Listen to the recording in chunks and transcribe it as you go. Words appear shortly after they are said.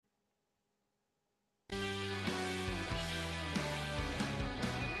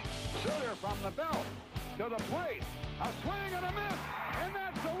belt, to the plate, a swing and a miss, and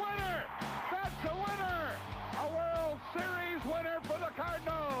that's the winner! That's the winner! A World Series winner for the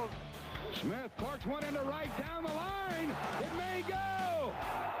Cardinals! Smith corks one into right down the line. It may go!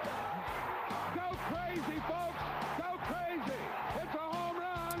 Go crazy, folks! Go crazy! It's a home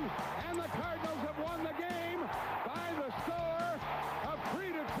run, and the Cardinals have won the game by the score of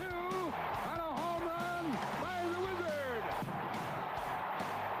 3-2 on a home run by the Wizard.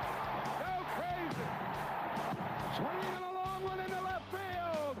 Go crazy! Swinging a long one into left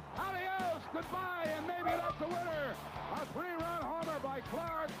field. Adios, goodbye, and maybe that's the winner. A 3-run homer by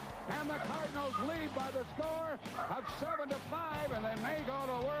Clark, and the Cardinals lead by the score of 7-5, and they may go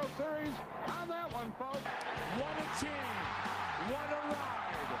to the World Series on that one, folks. What a team! What a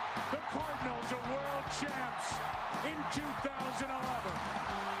ride! The Cardinals are world champs in 2011.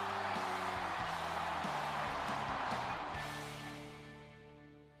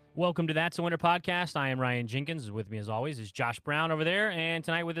 Welcome to That's a Winner podcast. I am Ryan Jenkins. With me, as always, is Josh Brown over there. And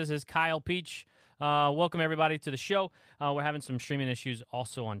tonight with us is Kyle Peach. Welcome, everybody, to the show. We're having some streaming issues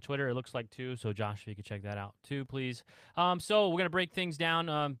also on Twitter, it looks like, too. So, Josh, if you could check that out, too, please. So we're going to break things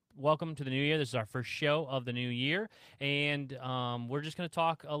down. Welcome to the new year. This is our first show of the new year. And we're just going to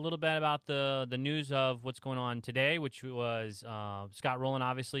talk a little bit about the news of what's going on today, which was Scott Rowland,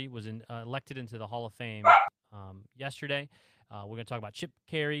 obviously, was elected into the Hall of Fame yesterday. We're going to talk about Chip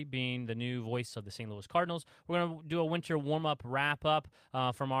Caray being the new voice of the St. Louis Cardinals. We're going to do a winter warm-up wrap-up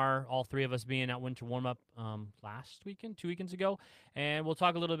from all three of us being at winter warm-up last weekend, 2 weekends ago. And we'll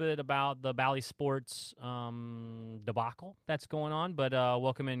talk a little bit about the Bally Sports debacle that's going on. But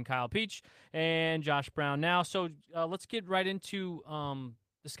welcome in Kyle Peach and Josh Brown now. So let's get right into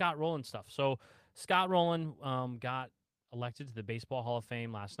the Scott Rowland stuff. So Scott Rowland got elected to the Baseball Hall of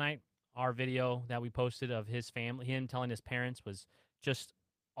Fame last night. Our video that we posted of his family, him telling his parents, was just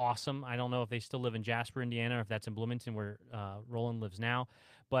awesome. I don't know if they still live in Jasper, Indiana, or if that's in Bloomington where Rowland lives now,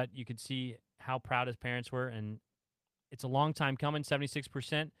 but you could see how proud his parents were, and it's a long time coming,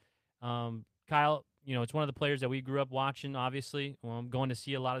 76%. Kyle, you know, it's one of the players that we grew up watching, obviously. I'm going to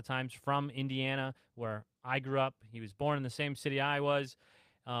see a lot of times from Indiana, where I grew up. He was born in the same city I was.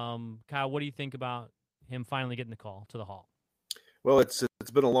 Kyle, what do you think about him finally getting the call to the Hall? Well, it's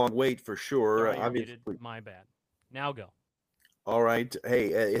been a long wait for sure. Sorry, Obviously, my bad. Now go. all right. Hey,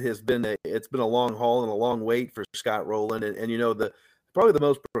 it's been a long haul and a long wait for Scott Rowland, and you know probably the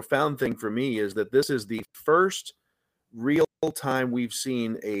most profound thing for me is that this is the first real time we've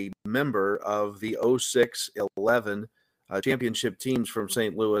seen a member of the 06-11 championship teams from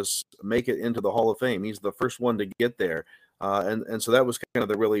St. Louis make it into the Hall of Fame. He's the first one to get there. And so that was kind of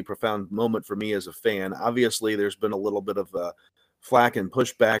the really profound moment for me as a fan. Obviously, there's been a little bit of flack and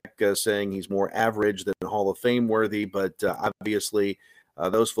pushback saying he's more average than Hall of Fame worthy, but obviously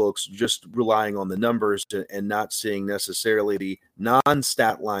those folks just relying on the numbers and not seeing necessarily the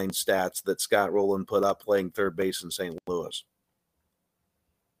non-stat line stats that Scott Rowland put up playing third base in St. Louis.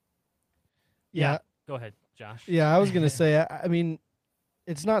 Yeah. Go ahead, Josh. Yeah, I was going to say, I mean,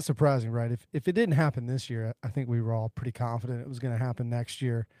 it's not surprising, right? If it didn't happen this year, I think we were all pretty confident it was going to happen next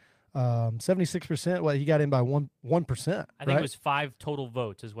year. 76%. Well, he got in by 1%. I think it was 5 total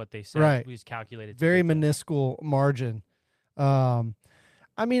votes, is what they said. Right. We just calculated. Very minuscule margin.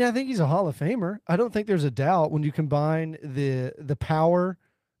 I mean, I think he's a Hall of Famer. I don't think there's a doubt when you combine the power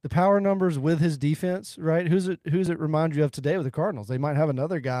numbers with his defense, right? Who's it remind you of today with the Cardinals? They might have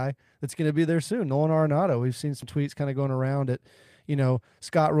another guy that's going to be there soon, Nolan Arenado. We've seen some tweets kind of going around at, you know,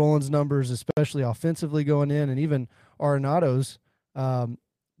 Scott Rowland's numbers, especially offensively going in, and even Arenado's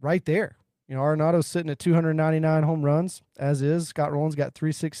right there. You know, Arenado's sitting at 299 home runs, as is. Scott Rowland's got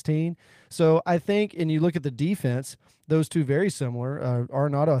 316. So I think, and you look at the defense, those two very similar.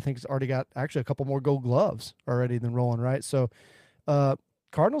 Arenado, I think, has already got actually a couple more Gold Gloves already than Rowland, right? So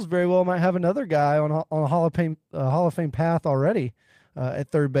Cardinals very well might have another guy on a Hall of Fame path already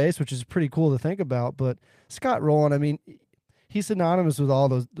at third base, which is pretty cool to think about. But Scott Rowland, I mean, he's synonymous with all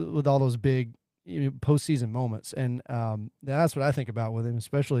those big postseason moments, and that's what I think about with him,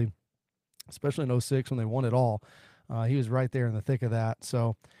 especially in 06 when they won it all. He was right there in the thick of that.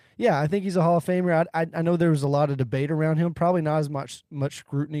 So, yeah, I think he's a Hall of Famer. I know there was a lot of debate around him, probably not as much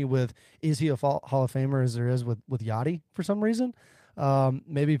scrutiny with is he a Hall of Famer as there is with Yachty for some reason.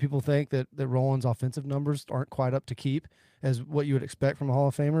 Maybe people think that Rowland's offensive numbers aren't quite up to keep as what you would expect from a Hall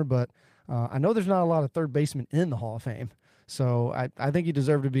of Famer, but I know there's not a lot of third basemen in the Hall of Fame. So I think he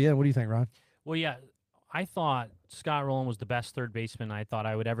deserved to be in. What do you think, Ron? Well, yeah, I thought Scott Rowland was the best third baseman I thought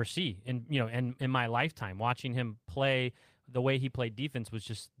I would ever see in my lifetime. Watching him play the way he played defense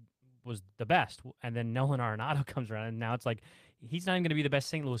was the best. And then Nolan Arenado comes around, and now it's like he's not even going to be the best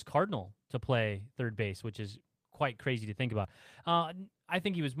St. Louis Cardinal to play third base, which is quite crazy to think about. I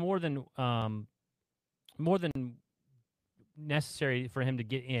think he was more than necessary for him to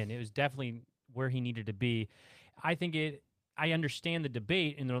get in. It was definitely where he needed to be. I understand the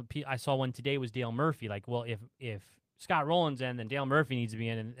debate, and I saw one today was Dale Murphy. Like, well, if Scott Rowland's in, then Dale Murphy needs to be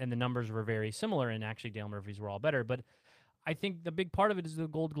in, and the numbers were very similar, and actually Dale Murphy's were all better. But I think the big part of it is the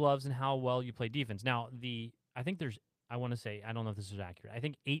Gold Gloves and how well you play defense. Now, I think there's, I want to say, I don't know if this is accurate, I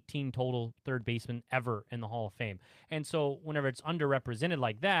think 18 total third basemen ever in the Hall of Fame. And so whenever it's underrepresented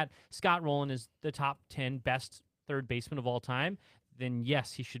like that, Scott Rowland is the top 10 best third baseman of all time, then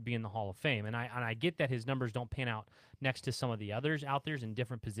yes, he should be in the Hall of Fame. And I get that his numbers don't pan out next to some of the others out there in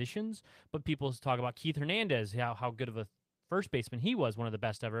different positions, but people talk about Keith Hernandez, how good of a first baseman he was, one of the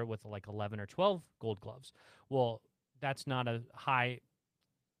best ever with like 11 or 12 Gold Gloves. Well, that's not a high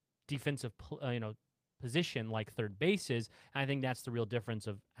defensive position like third base is. And I think that's the real difference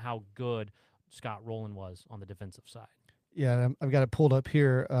of how good Scott Rowland was on the defensive side. Yeah, I've got it pulled up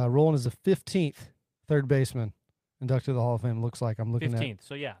here. Rowland is the 15th third baseman inducted to the Hall of Fame. Looks like I'm looking 15th.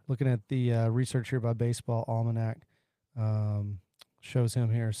 So yeah, looking at the research here by Baseball Almanac, shows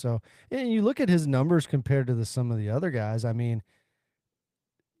him here. So, and you look at his numbers compared to some of the other guys. I mean,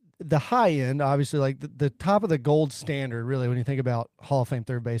 the high end, obviously, like the top of the gold standard, really, when you think about Hall of Fame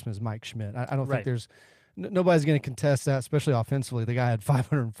third baseman, is Mike Schmidt. I don't think there's nobody's going to contest that, especially offensively. The guy had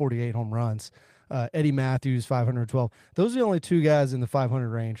 548 home runs. Eddie Matthews, 512. Those are the only two guys in the 500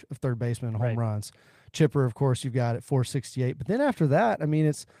 range of third baseman home runs. Chipper, of course, you've got at 468. But then after that, I mean,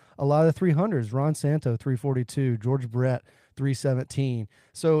 it's a lot of the 300s. Ron Santo, 342. George Brett, 317.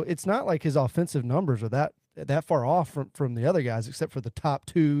 So it's not like his offensive numbers are that far off from the other guys, except for the top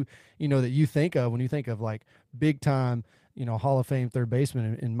two, that you think of when you think of like big time, Hall of Fame third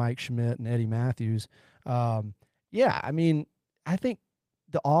baseman in Mike Schmidt and Eddie Matthews. Yeah, I mean, I think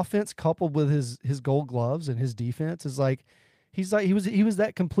the offense coupled with his Gold Gloves and his defense is like, he was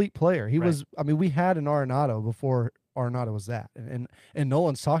that complete player. He was, I mean, we had an Arenado before Arenado was that. And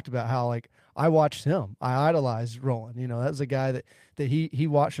Nolan's talked about how, like, I watched him. I idolized Rowland. That was a guy that he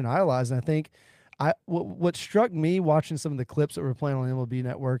watched and idolized. And I think what struck me watching some of the clips that were playing on the MLB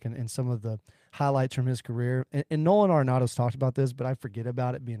Network and some of the highlights from his career, and Nolan Arenado's talked about this, but I forget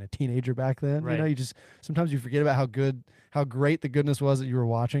about it being a teenager back then. Right. You just sometimes you forget about how great the goodness was that you were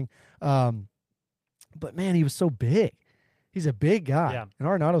watching. But man, he was so big. He's a big guy. Yeah. And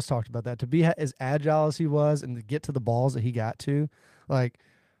Arenado's talked about that. To be as agile as he was and to get to the balls that he got to, like,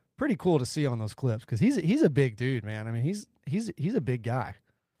 pretty cool to see on those clips, because he's a big dude, man. I mean, he's a big guy.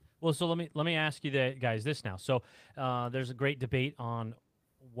 Well, so let me ask you guys this now. So there's a great debate on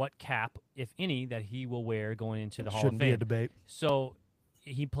what cap, if any, that he will wear going into the Hall of Fame. Shouldn't be a debate. So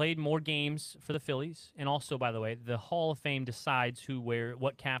he played more games for the Phillies, and also, by the way, the Hall of Fame decides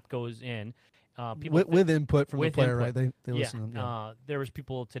what cap goes in. With input from the player, input. Right? They listen to them. Yeah. There was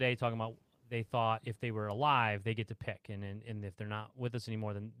people today talking about they thought if they were alive, they get to pick, and if they're not with us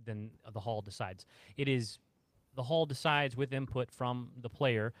anymore, then the Hall decides. The Hall decides with input from the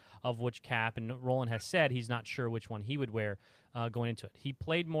player of which cap, and Rowland has said he's not sure which one he would wear going into it. He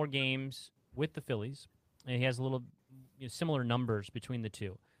played more games with the Phillies, and he has a little similar numbers between the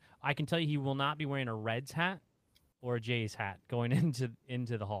two. I can tell you he will not be wearing a Reds hat or a Jays hat going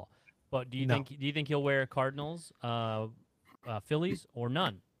into the Hall. But do you think he'll wear Cardinals, Phillies, or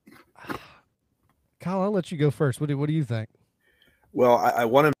none? Kyle, I'll let you go first. What do you think? Well, I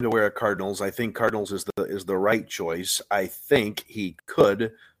want him to wear a Cardinals. I think Cardinals is the right choice. I think he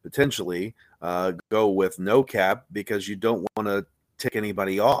could potentially go with no cap, because you don't want to tick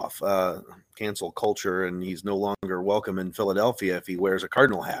anybody off, cancel culture, and he's no longer welcome in Philadelphia if he wears a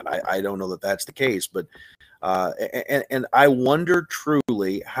Cardinal hat. I don't know that that's the case, but and I wonder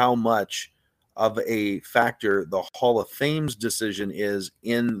truly how much of a factor the Hall of Fame's decision is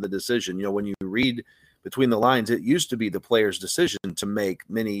in the decision. When you read between the lines, it used to be the player's decision to make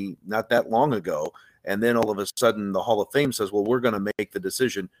not that long ago. And then all of a sudden the Hall of Fame says, well, we're going to make the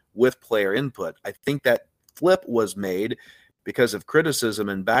decision with player input. I think that flip was made because of criticism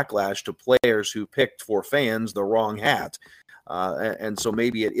and backlash to players who picked for fans the wrong hat. And so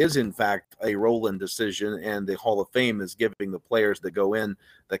maybe it is, in fact, a Rowland decision, and the Hall of Fame is giving the players that go in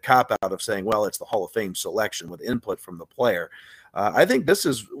the cop-out of saying, well, it's the Hall of Fame selection with input from the player. I think this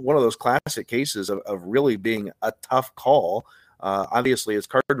is one of those classic cases of really being a tough call. Obviously, as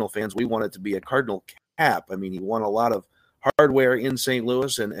Cardinal fans, we want it to be a Cardinal cap. I mean, he won a lot of hardware in St.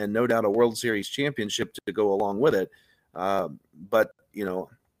 Louis and no doubt a World Series championship to go along with it. But,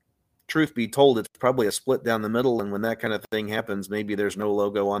 truth be told, it's probably a split down the middle. And when that kind of thing happens, maybe there's no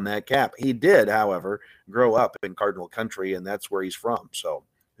logo on that cap. He did, however, grow up in Cardinal country, and that's where he's from. So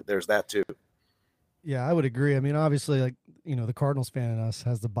there's that too. Yeah, I would agree. I mean, obviously, like, the Cardinals fan in us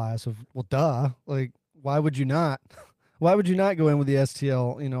has the bias of, well, duh. Like, why would you not? Why would you not go in with the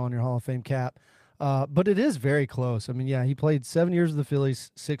STL, on your Hall of Fame cap? But it is very close. I mean, yeah, he played 7 years with the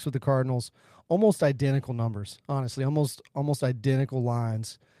Phillies, 6 with the Cardinals, almost identical numbers, honestly, almost identical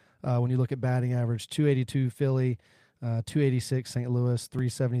lines. When you look at batting average, 282 Philly, 286 St. Louis,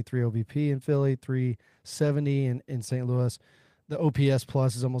 373 OBP in Philly, 370 in St. Louis. The OPS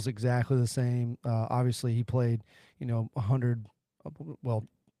plus is almost exactly the same. Obviously, he played, 100, well,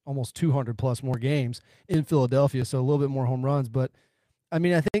 almost 200 plus more games in Philadelphia, so a little bit more home runs. But, I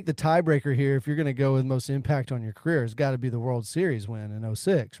mean, I think the tiebreaker here, if you're going to go with most impact on your career, has got to be the World Series win in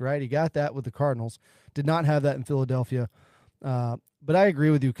 06, right? He got that with the Cardinals, did not have that in Philadelphia. But I agree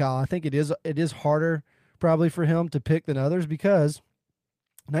with you, Kyle. I think it is harder probably for him to pick than others because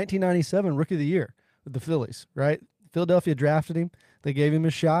 1997 Rookie of the Year with the Phillies, right? Philadelphia drafted him. They gave him a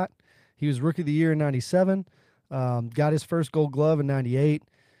shot. He was Rookie of the Year in 97, got his first Gold Glove in 98.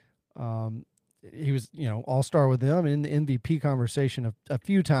 He was, all-star with them in the MVP conversation a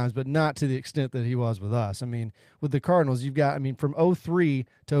few times, but not to the extent that he was with us. I mean, with the Cardinals, you've got, from 03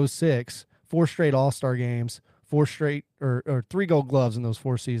 to 06, 4 straight all-star games, 4 straight or 3 Gold Gloves in those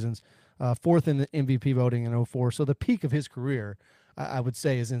 4 seasons, 4th in the MVP voting in 04. So the peak of his career, I would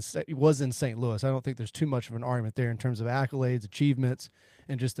say, was in St. Louis. I don't think there's too much of an argument there in terms of accolades, achievements,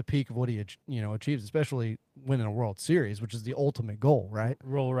 and just the peak of what he achieved, especially winning a World Series, which is the ultimate goal, right?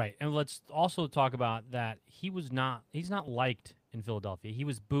 Right. And let's also talk about that he's not liked in Philadelphia. He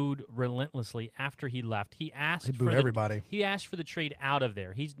was booed relentlessly after he left. He booed everybody. He asked for the trade out of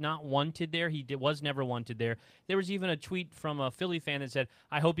there. He's not wanted there. He was never wanted there. There was even a tweet from a Philly fan that said,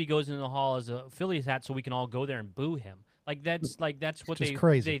 "I hope he goes into the Hall as a Phillies hat so we can all go there and boo him." That's what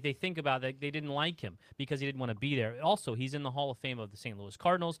they think about. That they didn't like him because he didn't want to be there. Also, he's in the Hall of Fame of the St. Louis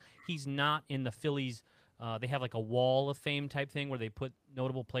Cardinals. He's not in the Phillies. They have like a wall of fame type thing where they put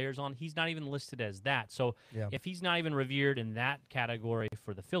notable players on. He's not even listed as that. So if he's not even revered in that category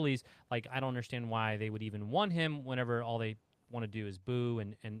for the Phillies, I don't understand why they would even want him whenever all they want to do is boo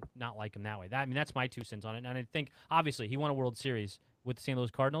and not like him that way. That's my 2 cents on it. And I think, obviously, he won a World Series with the St.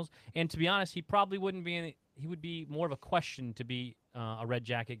 Louis Cardinals. And to be honest, he probably wouldn't be he would be more of a question to be a red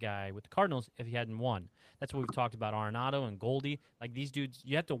jacket guy with the Cardinals if he hadn't won. That's what we've talked about, Arenado and Goldie. These dudes,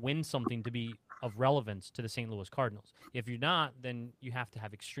 you have to win something to be of relevance to the St. Louis Cardinals. If you're not, then you have to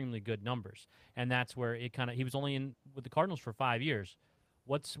have extremely good numbers. And that's where he was only in with the Cardinals for 5 years.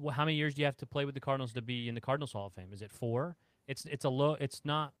 How many years do you have to play with the Cardinals to be in the Cardinals Hall of Fame? Is it 4? It's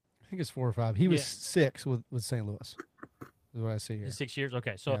not. I think it's 4 or 5. He was 6 with St. Louis. Is what I see here. 6 years.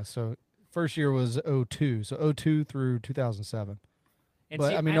 Okay, so first year was 02, so 02 through 2007.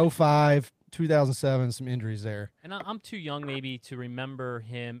 But 05, 2007, some injuries there. And I'm too young maybe to remember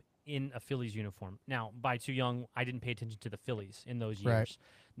him in a Phillies uniform. Now, by too young, I didn't pay attention to the Phillies in those years. Right.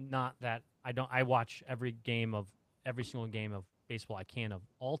 Not that I watch every single game of baseball I can of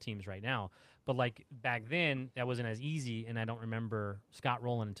all teams right now. But back then, that wasn't as easy, and I don't remember Scott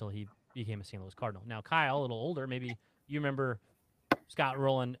Rowland until he became a St. Louis Cardinal. Now, Kyle, a little older, maybe you remember Scott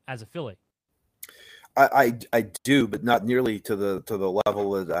Rowland as a Philly. I do, but not nearly to the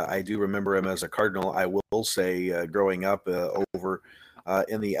level that I do remember him as a Cardinal. I will say, growing up over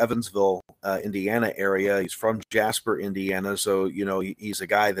in the Evansville, Indiana area, he's from Jasper, Indiana. So he's a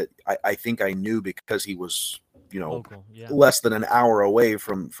guy that I think I knew because he was local, less than an hour away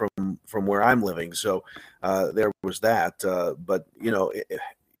from where I'm living. So there was that. But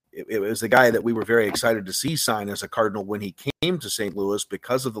it was the guy that we were very excited to see sign as a Cardinal when he came to St. Louis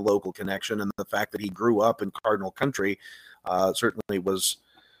because of the local connection and the fact that he grew up in Cardinal country. Certainly was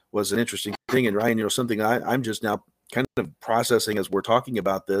an interesting thing. And Ryan, something I'm just now kind of processing as we're talking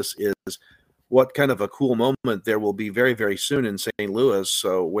about this is what kind of a cool moment there will be very, very soon in St. Louis,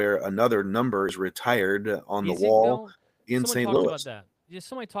 where another number is retired on the wall in St. Louis.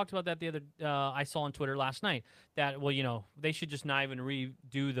 Somebody talked about that the other I saw on Twitter last night that, they should just not even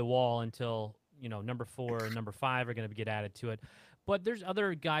redo the wall until, number 4 and number 5 are going to get added to it. But there's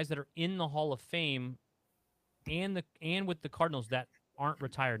other guys that are in the Hall of Fame and with the Cardinals that aren't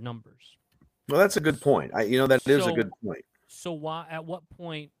retired numbers. Well, that's a good point. That is a good point. So at what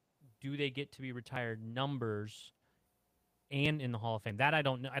point do they get to be retired numbers and in the Hall of Fame? That I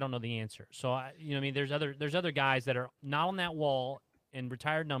don't know the answer. So there's other guys that are not on that wall and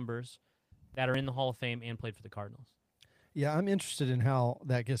retired numbers that are in the Hall of Fame and played for the Cardinals. Yeah, I'm interested in how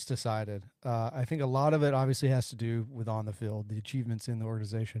that gets decided. I think a lot of it obviously has to do with on the field, the achievements in the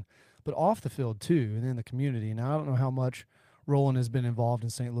organization. but off the field too, and in the community. Now I don't know how much Roland has been involved in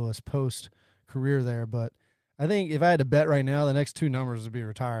St. Louis post career there, but I think if I had to bet right now, the next two numbers would be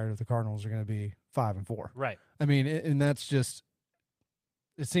retired if the Cardinals are going to be 5-4. Right. I mean, and that's just,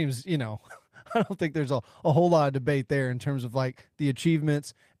 it seems, I don't think there's a whole lot of debate there in terms of like the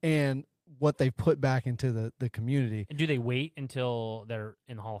achievements and what they put back into the community. And do they wait until they're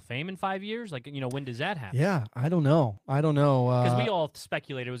in the Hall of Fame in 5 years? Like, when does that happen? Yeah, I don't know. Because we all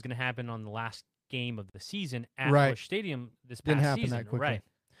speculated it was going to happen on the last game of the season at Right. Busch Stadium this past Didn't happen season. that quickly. Right.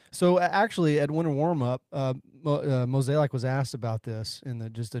 So actually, at winter warm up, Mosaic was asked about this in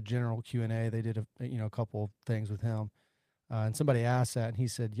just a general Q&A. They did a couple of things with him, and somebody asked that, and he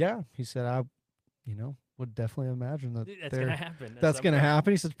said, "Yeah." He said, "I, would definitely imagine that That's going to happen. That's going to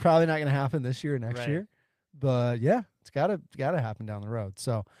happen." He said, "It's probably not going to happen this year or next Right. year, but yeah, it's gotta happen down the road."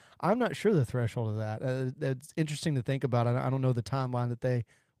 So I'm not sure the threshold of that. It's interesting to think about. I don't know the timeline that they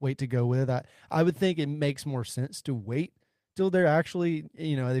wait to go with. I would think it makes more sense to wait till they're actually,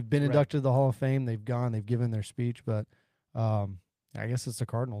 they've been Right. inducted to the Hall of Fame. They've given their speech, but I guess it's the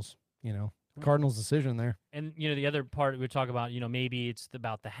Cardinals, Cardinals' decision there. And, the other part we talk about, maybe it's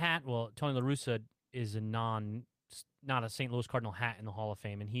about the hat. Well, Tony La Russa is not a St. Louis Cardinal hat in the Hall of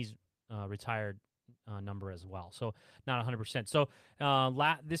Fame, and he's retired number as well. So not 100%. So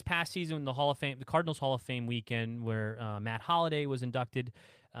this past season, the Cardinals Hall of Fame weekend, where Matt Holliday was inducted,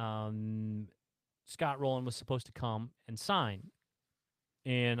 Scott Rowland was supposed to come and sign.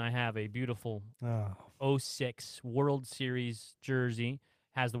 And I have a beautiful 06 World Series jersey.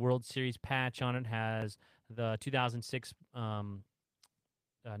 Has the World Series patch on it. Has the 2006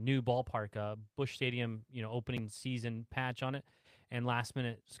 new ballpark, Busch Stadium, opening season patch on it. And last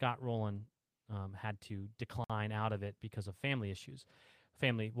minute, Scott Rowland had to decline out of it because of family issues.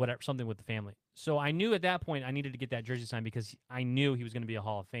 Something with the family. So I knew at that point I needed to get that jersey signed because I knew he was going to be a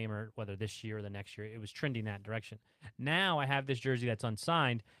Hall of Famer, whether this year or the next year. It was trending that direction. Now I have this jersey that's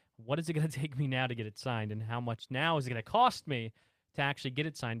unsigned. What is it going to take me now to get it signed, and how much now is it going to cost me to actually get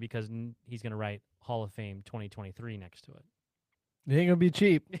it signed, because he's going to write Hall of Fame 2023 next to it. It ain't gonna be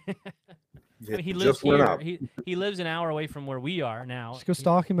cheap. I mean, he lives here. He lives an hour away from where we are now. Just go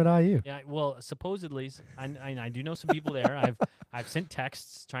stalk him at IU. Yeah, well, supposedly, I do know some people there. I've sent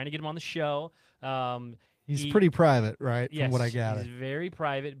texts trying to get him on the show. He's pretty private, right? Yes, from what I gather. He's very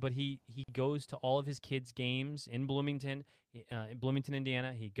private, but he goes to all of his kids' games in Bloomington,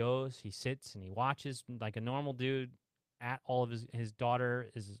 Indiana. He goes, he sits, and he watches like a normal dude. At all of his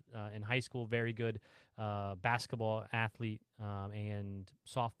daughter is in high school, very good basketball athlete, and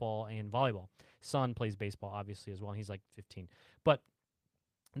softball and volleyball. Son plays baseball, obviously, as well. And he's like 15. But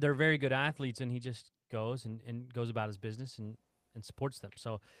they're very good athletes, and he just goes and goes about his business and supports them.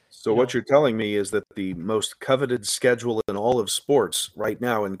 So what you're telling me is that the most coveted schedule in all of sports right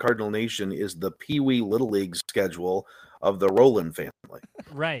now in Cardinal Nation is the Pee Wee Little League schedule of the Rowland family.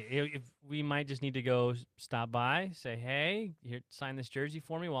 Right. If we might just need to go stop by, say, hey, here, sign this jersey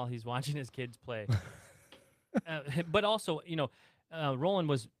for me while he's watching his kids play. But also, Rowland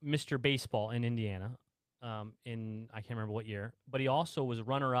was Mr. Baseball in Indiana in, I can't remember what year, but he also was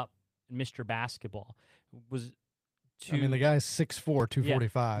runner-up in Mr. Basketball. The guy's 6'4",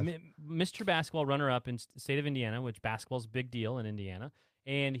 245. Yeah, Mr. Basketball runner-up in the state of Indiana, which basketball's a big deal in Indiana.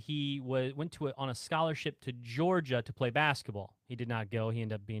 And he went on a scholarship to Georgia to play basketball. He did not go. He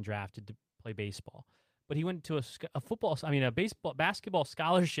ended up being drafted to play baseball. But he went to a basketball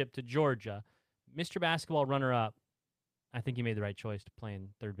scholarship to Georgia. Mr. Basketball runner-up. I think he made the right choice to play in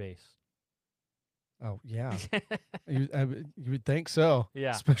third base. Oh, yeah. you would think so.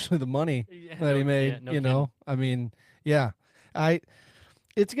 Yeah. Especially the money that he made, I mean, yeah.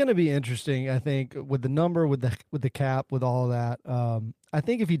 It's going to be interesting, I think, with the number, with the cap, with all of that. I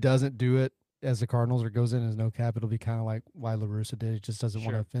think if he doesn't do it as the Cardinals or goes in as no cap, it'll be kind of like why La Russa did. He just doesn't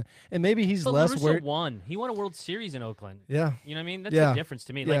want to. And maybe he's but less La Russa worried. won. He won a World Series in Oakland. Yeah. You know what I mean? That's the difference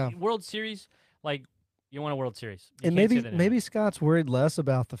to me. Yeah. Like World Series, like you won a World Series. You And can't say that maybe anymore. Scott's worried less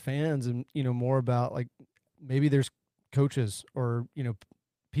about the fans and more about like maybe there's coaches or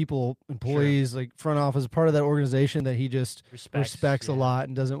people, employees, like front office, part of that organization that he just respects a lot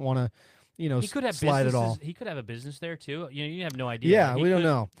and doesn't want to, he could have slide it all. He could have a business there too. You have no idea. Yeah, He we don't could-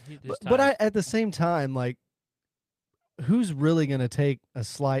 know. But at the same time, like, who's really going to take a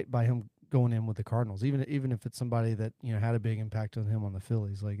slight by him going in with the Cardinals, even if it's somebody that had a big impact on him on the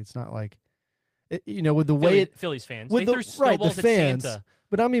Phillies? Like, it's not like, with the way Phillies fans, with they the threw right the snowballs at fans. Santa.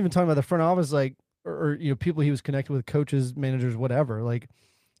 But I'm even talking about the front office, like, or people he was connected with, coaches, managers, whatever. Like,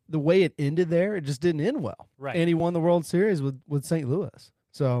 the way it ended there, it just didn't end well. Right. And he won the World Series with St. Louis.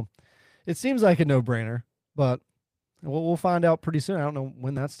 So it seems like a no-brainer, but we'll find out pretty soon. I don't know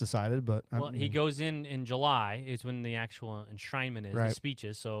when that's decided, but Well, he goes in July is when the actual enshrinement is, the Right.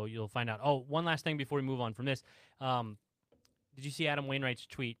 speeches. So you'll find out. Oh, one last thing before we move on from this. Did you see Adam Wainwright's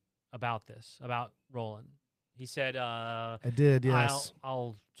tweet about this, about Roland? He said, I did. Yes.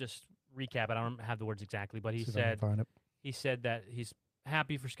 I'll just recap it. I don't have the words exactly, but he See if I can said find it. that he's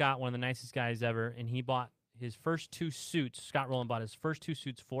happy for Scott, one of the nicest guys ever, and he bought his first 2 suits. Scott Rowland bought his first 2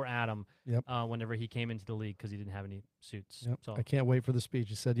 suits for Adam. Yep. Whenever he came into the league because he didn't have any suits. Yep. So I can't wait for the speech.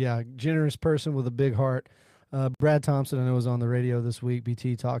 He said, "Yeah, generous person with a big heart." Brad Thompson, I know, was on the radio this week.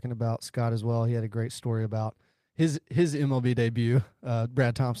 BT talking about Scott as well. He had a great story about his MLB debut.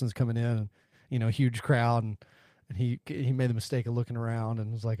 Brad Thompson's coming in, and huge crowd, and he made the mistake of looking around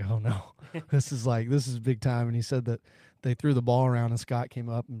and was like, "Oh no, this is big time." And he said that they threw the ball around, and Scott came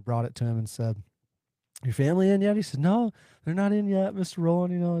up and brought it to him and said, "Your family in yet?" He said, "No, they're not in yet, Mr.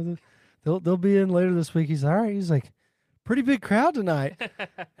 Rowland. They'll be in later this week." He's all right. He's like, "Pretty big crowd tonight."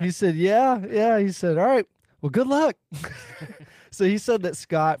 He said, yeah. He said, "All right, well, good luck." So he said that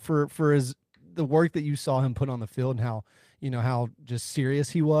Scott, for the work that you saw him put on the field and how just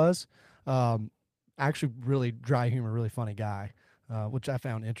serious he was, actually really dry humor, really funny guy, which I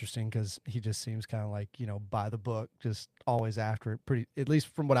found interesting because he just seems kind of like, by the book, just always after it, pretty, at least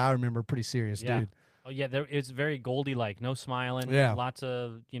from what I remember, pretty serious Yeah. dude. Oh yeah, it's very Goldie-like, no smiling. Yeah. Lots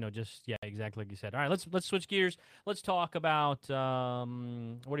of exactly like you said. All right, let's switch gears. Let's talk about where do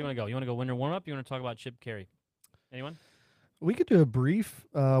you want to go? You want to go winter warm up? You want to talk about Chip Carey? Anyone? We could do a brief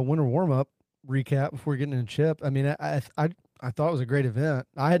winter warm up recap before getting into Chip. I mean, I thought it was a great event.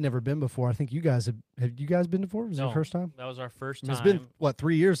 I had never been before. I think you guys have you guys been before? Was it No. your first time? That was our first I time. mean, it's been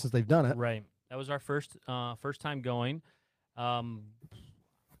 3 years since they've done it. Right. That was our first time going. I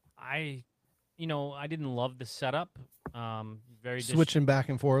didn't love the setup. Very Switching back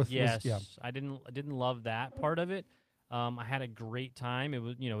and forth. was- Yes, yeah. I didn't love that part of it. I had a great time. It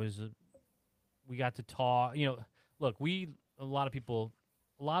was we got to talk. Look, a lot of people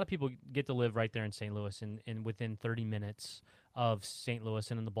get to live right there in St. Louis and within 30 minutes of St. Louis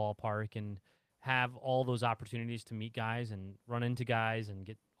and in the ballpark and have all those opportunities to meet guys and run into guys and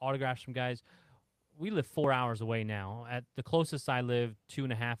get autographs from guys. We live 4 hours away now. At the closest I live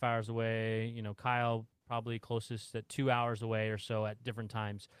 2.5 hours away. Kyle probably closest at 2 hours away or so at different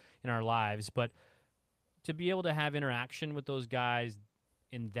times in our lives. But to be able to have interaction with those guys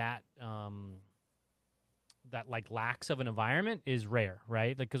in that that like lax of an environment is rare,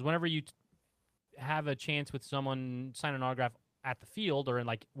 right? Like, because whenever you have a chance with someone sign an autograph at the field, or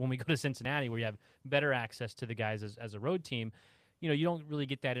like when we go to Cincinnati where you have better access to the guys as a road team, you don't really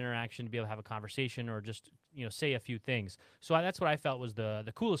get that interaction to be able to have a conversation or just, say a few things. So that's what I felt was the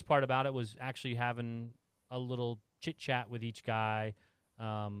coolest part about it, was actually having a little chit chat with each guy,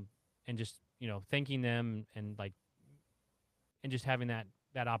 and just, thanking them and just having that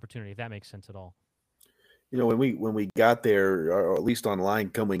opportunity, if that makes sense at all. When we got there, or at least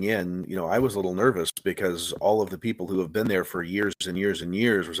online coming in, I was a little nervous because all of the people who have been there for years and years and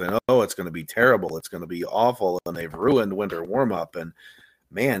years were saying, "Oh, it's going to be terrible. It's going to be awful. And they've ruined winter warm up." And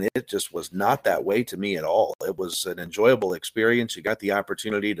man, it just was not that way to me at all. It was an enjoyable experience. You got the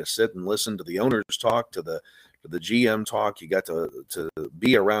opportunity to sit and listen to the owners talk, to the GM talk. You got to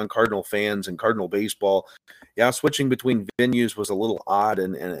be around Cardinal fans and Cardinal baseball. Yeah, switching between venues was a little odd,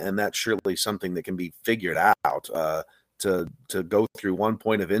 and that's surely something that can be figured out, to go through one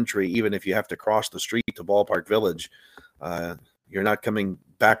point of entry, even if you have to cross the street to Ballpark Village. You're not coming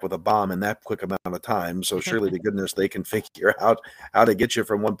back with a bomb in that quick amount of time. So surely to goodness they can figure out how to get you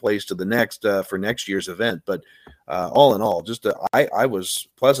from one place to the next for next year's event. But all in all, just I was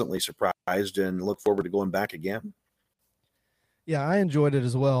pleasantly surprised and look forward to going back again. Yeah, I enjoyed it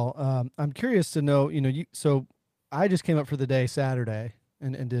as well. I'm curious to know, so I just came up for the day Saturday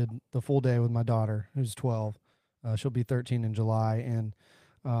and did the full day with my daughter, who's 12. She'll be 13 in July, and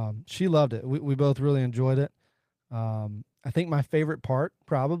she loved it. We both really enjoyed it. I think my favorite part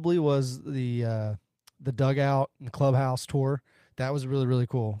probably was the dugout and clubhouse tour. That was really, really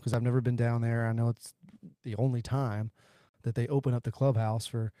cool because I've never been down there. I know it's the only time that they open up the clubhouse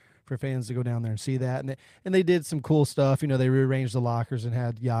for fans to go down there and see that. And they did some cool stuff. They rearranged the lockers and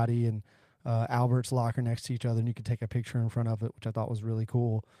had Yachty and Albert's locker next to each other, and you could take a picture in front of it, which I thought was really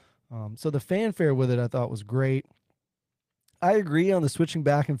cool. So the fanfare with it I thought was great. I agree on the switching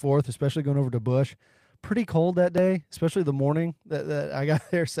back and forth, especially going over to Busch. Pretty cold that day, especially the morning that I got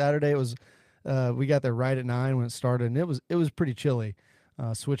there Saturday. It was we got there right at 9 when it started, and it was pretty chilly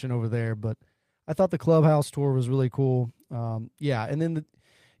switching over there. But I thought the clubhouse tour was really cool. Yeah, and then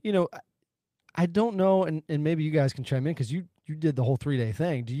I don't know, and maybe you guys can chime in because you did the whole 3-day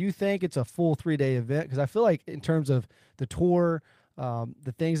thing. Do you think it's a full 3-day event? Because I feel like in terms of the tour,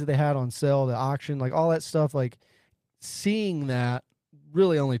 the things that they had on sale, the auction, like all that stuff, like seeing that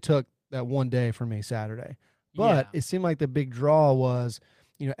really only took that one day for me Saturday. But Yeah. it seemed like the big draw was,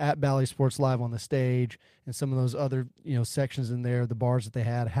 at Bally Sports Live on the stage and some of those other, sections in there, the bars that they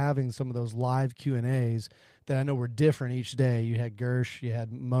had, having some of those live Q&As that I know were different each day. You had Gersh, you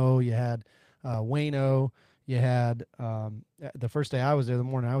had Mo, you had Wayno, you had the first day I was there, the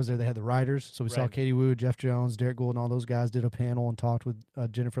morning I was there, they had the writers. So we saw Right. Katie Wu, Jeff Jones, Derek Gould, and all those guys did a panel and talked with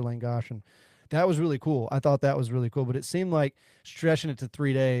Jennifer Langosh, and that was really cool. I thought that was really cool, but it seemed like stretching it to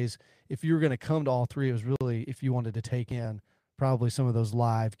 3 days, if you were going to come to all three, it was really if you wanted to take in probably some of those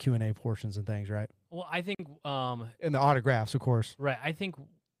live Q&A portions and things, right? Well, I think And the autographs, of course. right. I think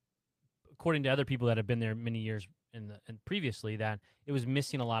according to other people that have been there many years and previously, that it was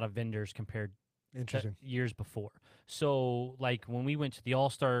missing a lot of vendors compared to Interesting. years before. So, like when we went to the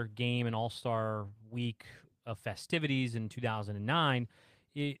All-Star game and All-Star week of festivities in 2009,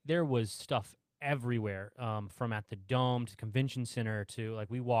 there was stuff everywhere, from at the Dome to Convention Center to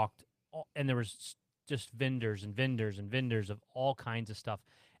like we walked, and there was just vendors and vendors and vendors of all kinds of stuff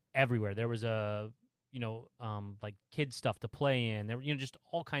everywhere. There was like kid stuff to play in. There were, just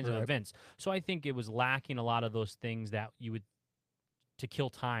all kinds of Right. events. So I think it was lacking a lot of those things that you would to kill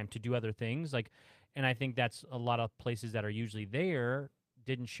time to do other things. Like, and I think that's a lot of places that are usually there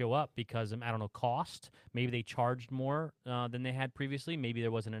didn't show up because I don't know, cost. Maybe they charged more than they had previously. Maybe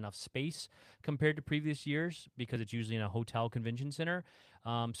there wasn't enough space compared to previous years because it's usually in a hotel convention center.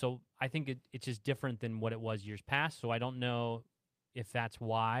 So I think it's just different than what it was years past. So I don't know if that's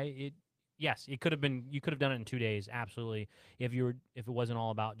why it. Yes, it could have been. You could have done it in 2 days, absolutely. If it wasn't all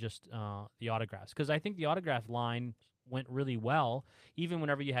about just the autographs, because I think the autograph line went really well. Even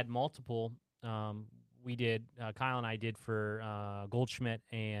whenever you had multiple, we did. Kyle and I did for Goldschmidt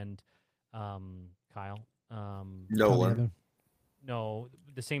and Kyle. Tommy Nolan. Evan. No,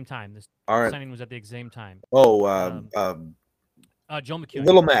 the same time. This All right. signing was at the same time. Oh, Joe McEwen.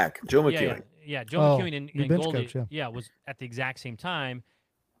 Little Mac, Joe Yeah, McEwen. yeah. Joe Oh, McEwen your and bench Goldie, coach, yeah. was at the exact same time.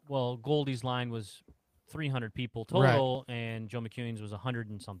 Well, Goldie's line was 300 people Right. total, and Joe McEwen's was 100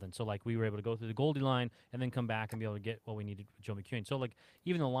 and something. So like we were able to go through the Goldie line and then come back and be able to get what we needed with Joe McEwen. So like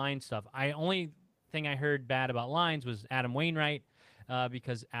even the line stuff, only thing I heard bad about lines was Adam Wainwright,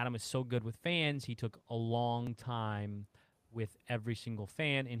 because Adam is so good with fans. He took a long time with every single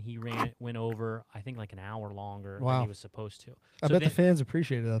fan, and he went over I think like an hour longer than Wow. he was supposed to. I So bet the then- fans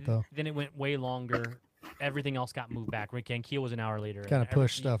appreciated that, though. Then it went way longer. Everything else got moved back. Rick Ankiel was an hour later. Kinda and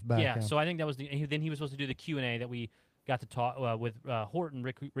pushed stuff back, Yeah, yeah. so I think that was then he was supposed to do the Q&A that we got to talk with Horton.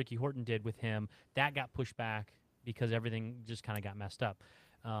 Ricky Horton did with him. That got pushed back because everything just kind of got messed up.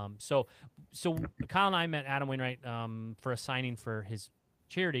 So Kyle and I met Adam Wainwright for a signing for his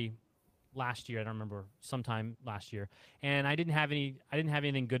charity last year. I don't remember, sometime last year, and I didn't have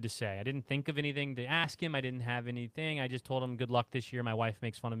anything good to say. I didn't think of anything to ask him. I didn't have anything. I just told him good luck this year. My wife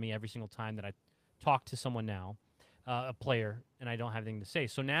makes fun of me every single time that I talk to someone now, a player, and I don't have anything to say.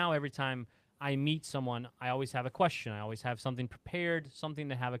 So now every time I meet someone, I always have a question. I always have something prepared, something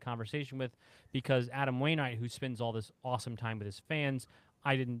to have a conversation with, because Adam Wainwright, who spends all this awesome time with his fans,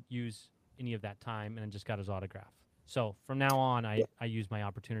 I didn't use any of that time and just got his autograph. So from now on, I use my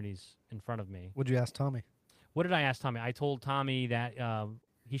opportunities in front of me. What'd you ask Tommy? What did I ask Tommy? I told Tommy that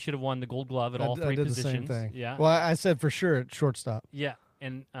he should have won the Gold Glove at all I three did positions. the same thing. Yeah, Well, I said for sure at shortstop. yeah.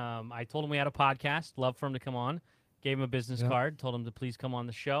 And I told him we had a podcast. Love for him to come on. Gave him a business Yeah. card. Told him to please come on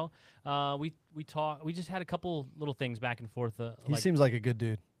the show. We talked. We just had a couple little things back and forth. He seems like a good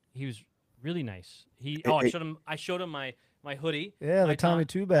dude. he was really nice. Hey, I showed him my hoodie. Yeah, my the Tommy Tom-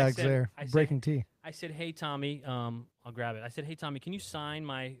 two bags said- there. I said- Breaking tea. I said, "Hey Tommy, I'll grab it." I said, "Hey Tommy, can you sign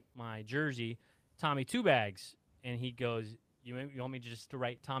my jersey, Tommy Two Bags?" And he goes, "You want me just to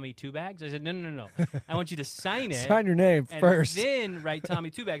write Tommy Two Bags?" I said, "No. I want you to sign it. Sign your name and first. then write Tommy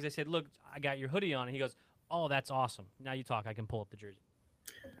Two Bags." I said, "Look, I got your hoodie on." And he goes, "Oh, that's awesome. Now you talk. I can pull up the jersey."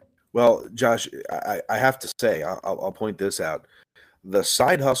 Well, Josh, I have to say, I'll point this out. The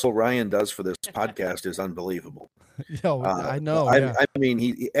side hustle Ryan does for this podcast is unbelievable. Yo, I know. I, yeah. I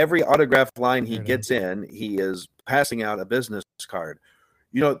mean, every autograph line he There it gets in, he is passing out a business card.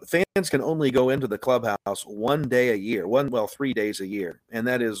 Fans can only go into the clubhouse 1 day a year, 3 days a year, and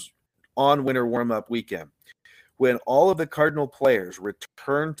that is on winter warm-up weekend. When all of the Cardinal players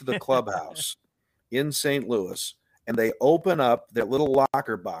return to the clubhouse in St. Louis and they open up their little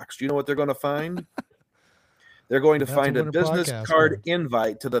locker box, do you know what they're going to find? They're going to That's a find a Winner business podcast card card.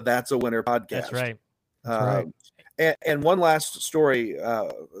 invite to the That's a Winner podcast. That's right. That's right. And one last story,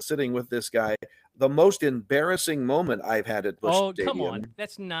 sitting with this guy, the most embarrassing moment I've had at Busch Oh, Stadium. come on.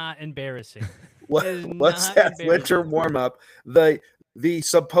 That's not embarrassing. Was That is not that winter embarrassing. warm up? The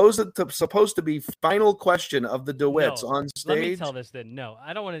supposed to be final question of the DeWitts No, on let me stage. tell this then. No,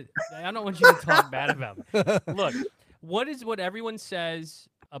 I don't want you to talk bad about me. Look, what everyone says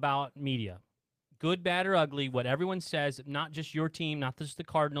about media, good, bad, or ugly, what everyone says, not just your team, not just the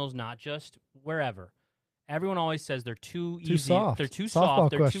Cardinals, not just wherever. Everyone always says they're too easy. soft. They're too Softball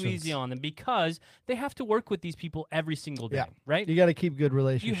soft. They're too questions. easy on them because they have to work with these people every single day, Yeah. right? You got to keep good You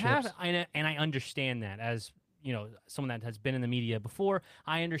relationships. have, and I understand that as someone that has been in the media before.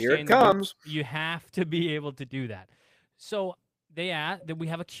 I Here understand it that comes. you have to be able to do that. So they asked that we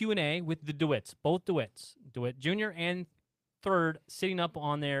have a Q&A with the DeWitts, both DeWitts, DeWitt Jr. and third, sitting up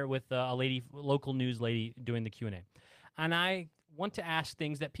on there with a lady, local news lady, doing the Q&A. And I want to ask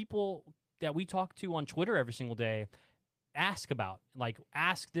things that people that we talk to on Twitter every single day ask about. Like,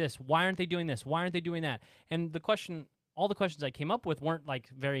 ask this, why aren't they doing this? Why aren't they doing that? And all the questions I came up with weren't like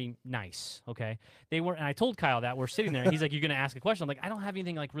very nice. Okay. They weren't. And I told Kyle that we're sitting there and he's like, you're going to ask a question. I'm like, I don't have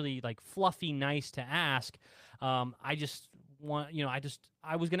anything like really like fluffy, nice to ask. I just want,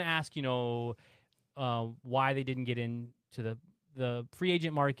 I was going to ask, why they didn't get into the free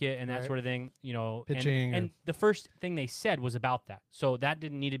agent market and that Right. sort of thing, Pitching and the first thing they said was about that. So that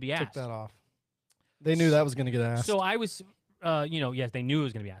didn't need to be asked. Took that off. They knew that was going to get asked. So I was, yes, they knew it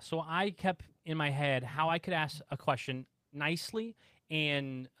was going to be asked. So I kept in my head how I could ask a question nicely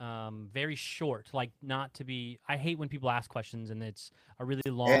and very short, like not to be. I hate when people ask questions and it's a really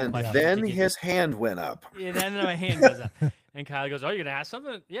long And question. then to get- his hand went up. yeah, then my hand goes up, and Kyle goes, "Oh, you're gonna ask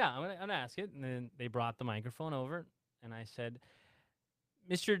something? Yeah, I'm gonna ask it." And then they brought the microphone over, and I said,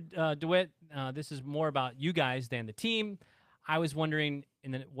 "Mr. DeWitt, this is more about you guys than the team. I was wondering,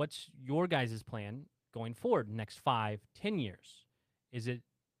 and then what's your guys' plan going forward, next 5-10 years? Is it,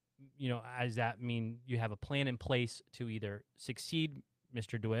 does that mean you have a plan in place to either succeed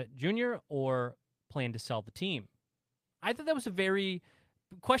Mr. DeWitt Jr. or plan to sell the team?" I thought that was a very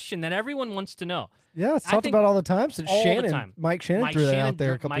question that everyone wants to know. yeah, it's I talked think about all the time since all the Shannon, time. Mike Shannon threw that out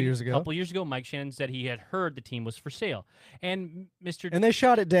there a couple years ago. A couple years ago, Mike Shannon said he had heard the team was for sale, and Mr. And they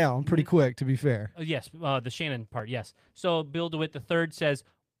shot it down pretty Mm-hmm. quick, to be fair. Yes, the Shannon part, yes. So Bill DeWitt III says,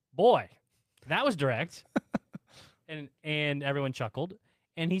 "Boy, that was direct," and everyone chuckled.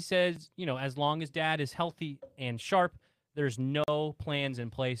 And he says, as long as Dad is healthy and sharp, there's no plans in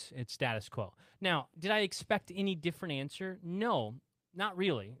place. It's status quo. Now, did I expect any different answer? No, not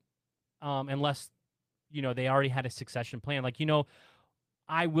really, unless they already had a succession plan. Like,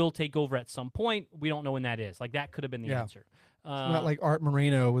 I will take over at some point. We don't know when that is. Like, that could have been the Yeah. answer. It's not like Art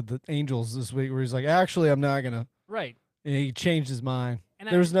Moreno with the Angels this week, where he's like, "Actually, I'm not gonna." right. And he changed his mind. And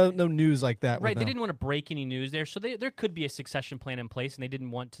There was no news like that. Right, with they them. didn't want to break any news there, so there could be a succession plan in place, and they didn't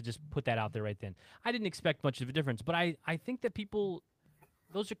want to just put that out there right then. I didn't expect much of a difference, but I think that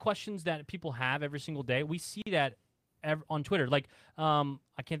those are questions that people have every single day. We see that on Twitter. Like, I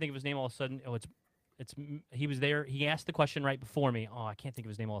can't think of his name all of a sudden. Oh, he was there. He asked the question right before me. Oh, I can't think of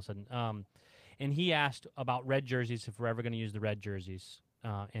his name all of a sudden. And he asked about red jerseys, if we're ever going to use the red jerseys.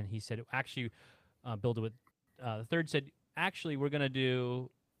 And he said, actually, Bill DeWitt the third said, actually, we're going to do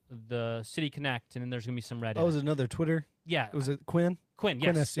the City Connect, and then there's going to be some red. Oh, was it another Twitter? Yeah. Was it Quinn? Quinn,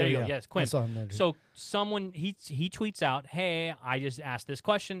 Quinn yes. There you go. yeah. Yes, I Quinn. saw him there, too. So someone, he tweets out, "Hey, I just asked this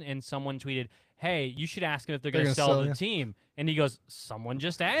question," and someone tweeted, "Hey, you should ask them if they're going to sell the you. team." And he goes, "Someone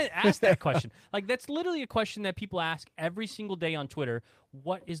just asked that question." Like, that's literally a question that people ask every single day on Twitter.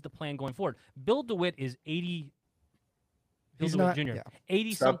 What is the plan going forward? Bill DeWitt is 80. Bill He's DeWitt not- Jr. yeah.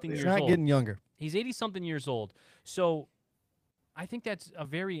 80-something He's years not old. getting younger. He's 80-something years old. So I think that's a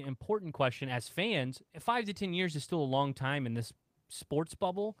very important question as fans. 5 to 10 years is still a long time in this sports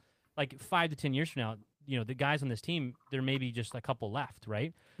bubble. Like 5 to 10 years from now, the guys on this team, there may be just a couple left,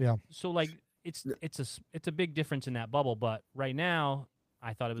 right? Yeah. So like it's a big difference in that bubble. But right now,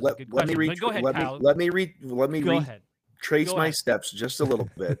 I thought it was a Let, good let question. me But go ahead, let Kyle. me Go ahead. retrace Go my ahead. steps just a little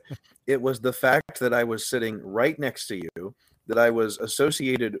bit. It was the fact that I was sitting right next to you, that I was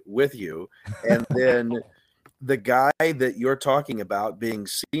associated with you, and then the guy that you're talking about being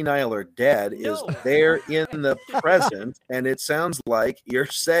senile or dead is No. there in the present, and it sounds like you're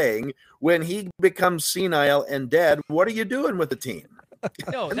saying, when he becomes senile and dead, what are you doing with the team?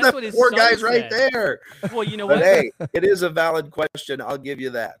 No, And that's the what his poor son guy's right said. there. Well, you know But what? hey, it is a valid question. I'll give you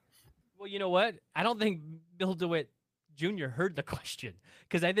that. Well, you know what? I don't think Bill DeWitt Jr. heard the question,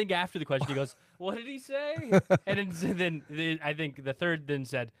 because I think after the question he goes, "What did he say?" And then I think the third then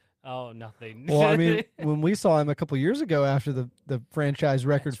said, Oh, nothing. Well, I mean, when we saw him a couple years ago after the franchise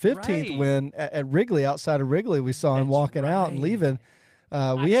record That's 15th right. win at Wrigley, outside of Wrigley, we saw him That's walking out and right. leaving.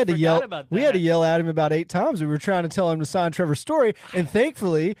 I We had to forgot yell. about We had to that. yell at him about 8 times. We were trying to tell him to sign Trevor Story, and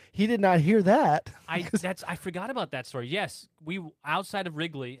thankfully, he did not hear that. I forgot about that story. Yes, we outside of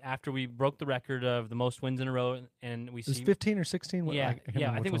Wrigley after we broke the record of the most wins in a row, and we It was see 15 or 16. yeah, I can't yeah. remember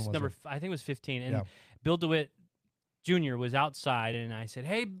I think it which was one number. I think it was 15. And Yeah. Bill DeWitt Jr. was outside, and I said,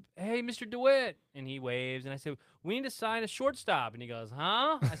 "Hey, Mr. DeWitt," and he waves, and I said, "We need to sign a shortstop," and he goes,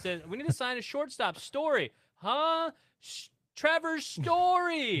 "Huh?" I said, "We need to sign a shortstop. Story, huh? Trevor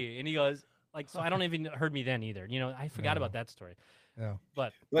Story," and he goes, like, so I don't even heard me then either. I forgot about that story. Yeah.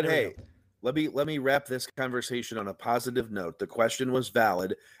 But But there we hey, go. let me wrap this conversation on a positive note. The question was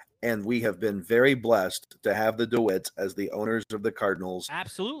valid, and we have been very blessed to have the DeWitts as the owners of the Cardinals.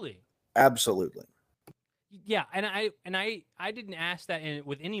 Absolutely. Absolutely. Yeah, and I didn't ask that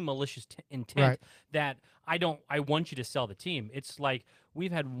with any malicious intent Right. that I want you to sell the team. It's like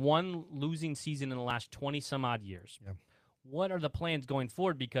we've had one losing season in the last 20 some odd years. Yeah. What are the plans going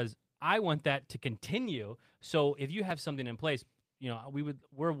forward? Because I want that to continue. So if you have something in place,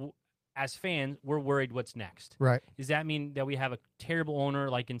 as fans, we're worried what's next. Right. Does that mean that we have a terrible owner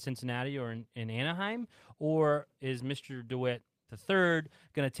like in Cincinnati or in Anaheim? Or is Mr. DeWitt III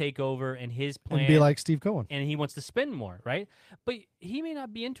going to take over and his plan And be like Steve Cohen. and he wants to spend more, right? But he may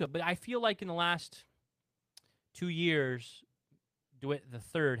not be into it. But I feel like in the last 2 years, DeWitt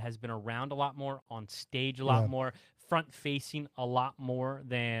III has been around a lot more, on stage a lot Yeah. more, front facing a lot more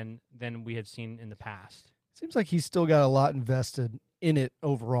than we have seen in the past. Seems like he's still got a lot invested in it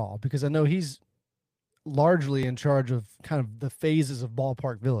overall, because I know he's largely in charge of kind of the phases of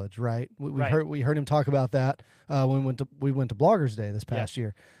Ballpark Village, right? Right. We heard him talk about that when we went to Bloggers Day this past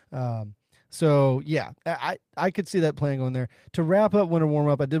year. So yeah, I could see that playing on there. To wrap up winter warm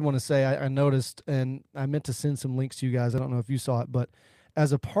up, I did want to say I noticed, and I meant to send some links to you guys. I don't know if you saw it, but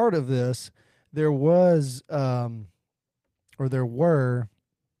as a part of this, there was there were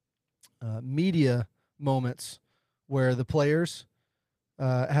media moments where the players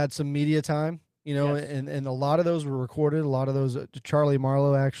had some media time, Yes. and a lot of those were recorded. A lot of those, Charlie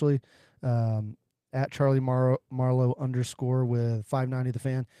Marlowe actually, at Charlie Marlowe _ with 590 The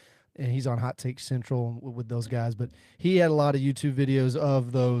Fan, and he's on Hot Take Central with those guys. But he had a lot of YouTube videos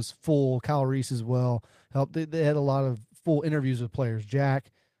of those full. Kyle Reese as well helped. They had a lot of full interviews with players. Jack,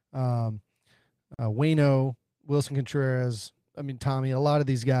 Waino, Wilson Contreras. I mean, Tommy. A lot of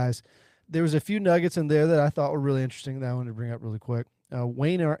these guys. There was a few nuggets in there that I thought were really interesting that I wanted to bring up really quick.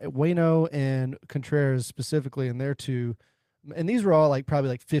 Waino and Contreras specifically, and their two, and these were all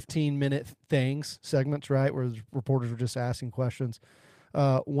probably 15-minute segments, right, where the reporters were just asking questions.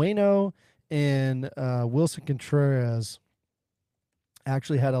 Waino and Wilson Contreras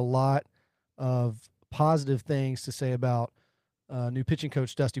actually had a lot of positive things to say about new pitching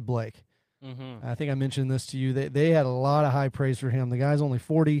coach Dusty Blake. Mm-hmm. I think I mentioned this to you. They had a lot of high praise for him. The guy's only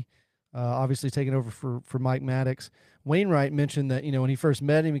 40. Obviously taking over for Mike Maddox. Wainwright mentioned that, when he first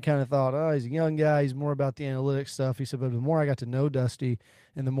met him, he kind of thought, oh, he's a young guy. He's more about the analytics stuff. He said, but the more I got to know Dusty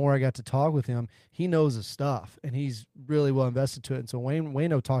and the more I got to talk with him, he knows his stuff, and he's really well invested to it. And so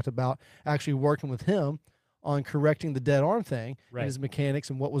Waino talked about actually working with him on correcting the dead arm thing Right. and his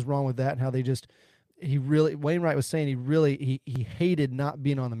mechanics and what was wrong with that and how they just – Wainwright was saying he hated not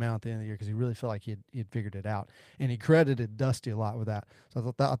being on the mound at the end of the year because he really felt like he had figured it out, and he credited Dusty a lot with that.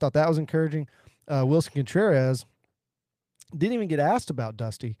 So I thought that was encouraging. Wilson Contreras didn't even get asked about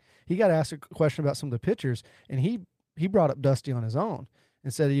Dusty. He got asked a question about some of the pitchers, and he brought up Dusty on his own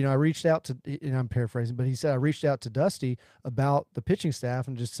and said, I reached out to, and I'm paraphrasing, but he said I reached out to Dusty about the pitching staff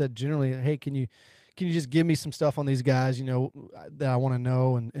and just said generally, hey, can you just give me some stuff on these guys, that I want to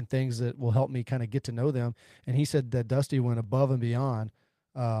know and things that will help me kind of get to know them. And he said that Dusty went above and beyond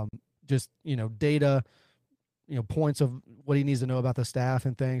just, data, points of what he needs to know about the staff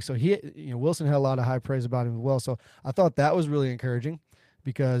and things. So Wilson had a lot of high praise about him as well. So I thought that was really encouraging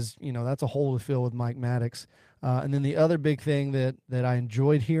because, that's a hole to fill with Mike Maddox. And then the other big thing that I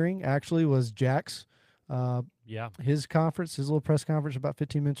enjoyed hearing actually was Jack's, his conference, his little press conference, about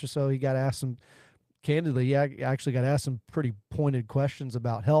 15 minutes or so. He got asked candidly, he actually got asked some pretty pointed questions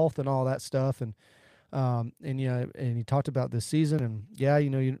about health and all that stuff, and he talked about this season, and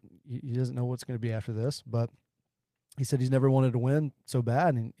he doesn't know what's going to be after this, but he said he's never wanted to win so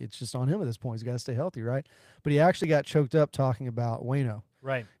bad, and it's just on him at this point. He's got to stay healthy, right? But he actually got choked up talking about Waino.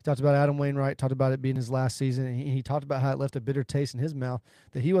 Right. He talked about Adam Wainwright, talked about it being his last season, and he talked about how it left a bitter taste in his mouth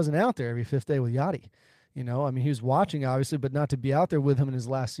that he wasn't out there every fifth day with Yachty. He was watching, obviously, but not to be out there with him in his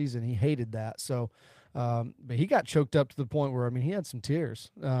last season. He hated that. So But he got choked up to the point where, I mean, he had some tears,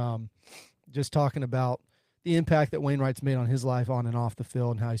 just talking about the impact that Wainwright's made on his life on and off the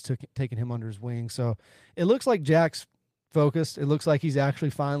field and how he's taken him under his wing. So it looks like Jack's focused. It looks like he's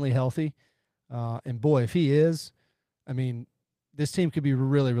actually finally healthy. And boy, if he is, I mean, this team could be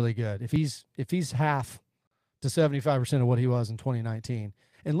really, really good. If he's half to 75% of what he was in 2019.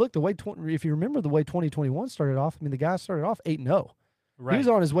 And look, if you remember the way 2021 started off, I mean, the guy started off 8-0. Right. He was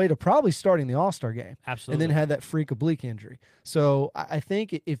on his way to probably starting the All-Star game. Absolutely. And then had that freak oblique injury. So I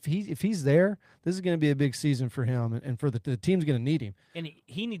think if he's there, this is going to be a big season for him, and for the team's going to need him. And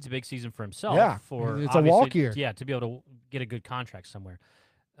he needs a big season for himself. Yeah, for it's a walk year. Yeah, to be able to get a good contract somewhere.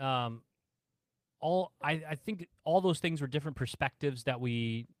 I think all those things were different perspectives that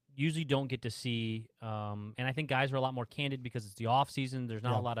we usually don't get to see. And I think guys are a lot more candid because it's the off season. There's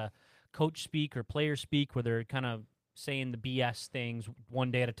not a lot of coach speak or player speak where they're kind of saying the BS things one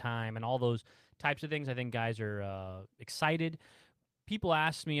day at a time and all those types of things. I think guys are excited. People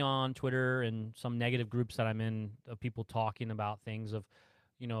ask me on Twitter and some negative groups that I'm in of people talking about things of,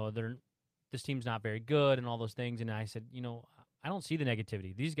 this team's not very good and all those things. And I said, I don't see the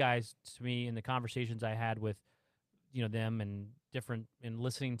negativity. These guys, to me, in the conversations I had with, them and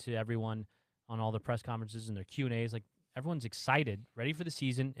listening to everyone on all the press conferences and their Q&As, like everyone's excited, ready for the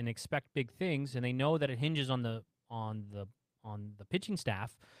season and expect big things. And they know that it hinges on the pitching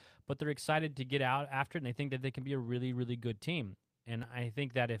staff, but they're excited to get out after it, and they think that they can be a really, really good team. And I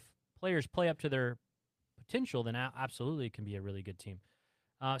think that if players play up to their potential, then absolutely it can be a really good team.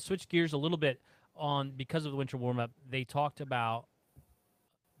 Switch gears a little bit because of the winter warm-up, they talked about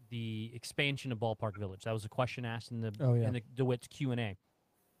the expansion of Ballpark Village. That was a question asked in the DeWitt's Q&A.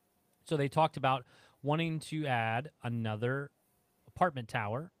 So they talked about wanting to add another apartment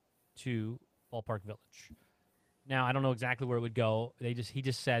tower to Ballpark Village. Now, I don't know exactly where it would go. He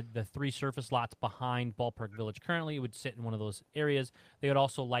just said the 3 surface lots behind Ballpark Village currently would sit in one of those areas. They would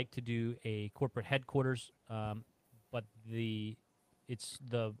also like to do a corporate headquarters, but it's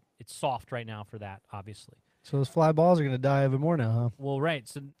soft right now for that, obviously. So those fly balls are going to die even more now, huh? Well, right.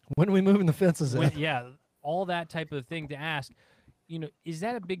 So when are we moving the fences in? Yeah, all that type of thing to ask. Is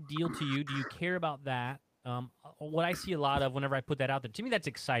that a big deal to you? Do you care about that? What I see a lot of whenever I put that out there, to me, that's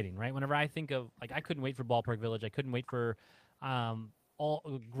exciting, right? Whenever I think of, I couldn't wait for Ballpark Village. I couldn't wait for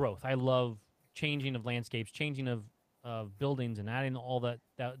all growth. I love changing of landscapes, changing of buildings, and adding all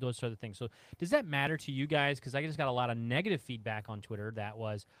those sort of things. So does that matter to you guys? Because I just got a lot of negative feedback on Twitter that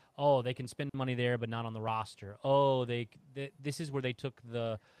was, oh, they can spend money there but not on the roster. Oh, this is where they took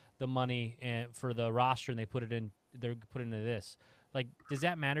the money for the roster and they put it into this. Does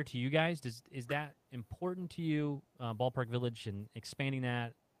that matter to you guys? Is that important to you, Ballpark Village, and expanding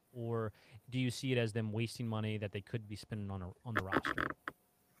that, or do you see it as them wasting money that they could be spending on the roster?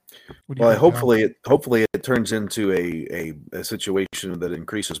 Well, hopefully it turns into a situation that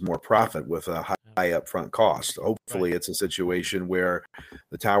increases more profit with a high upfront cost. Hopefully it's a situation where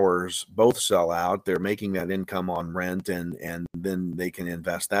the towers both sell out. They're making that income on rent, and then they can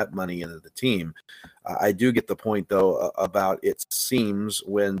invest that money into the team. I do get the point, though, about it seems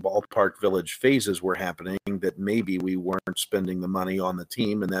when Ballpark Village phases were happening that maybe we weren't spending the money on the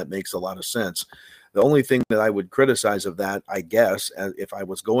team, and that makes a lot of sense. The only thing that I would criticize of that, I guess, if I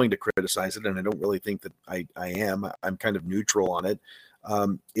was going to criticize it, and I don't really think that I am, I'm kind of neutral on it,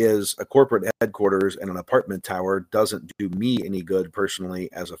 is a corporate headquarters and an apartment tower doesn't do me any good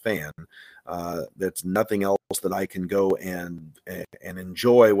personally as a fan. That's nothing else that I can go and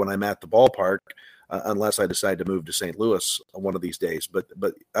enjoy when I'm at the ballpark, unless I decide to move to St. Louis one of these days. But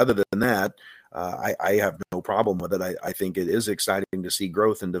other than that, I have no problem with it. I think it is exciting to see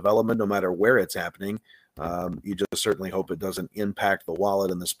growth and development no matter where it's happening. You just certainly hope it doesn't impact the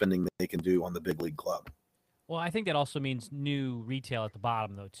wallet and the spending that they can do on the big league club. Well, I think that also means new retail at the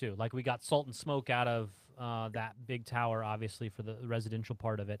bottom, though, too. Like we got Salt and Smoke out of that big tower, obviously, for the residential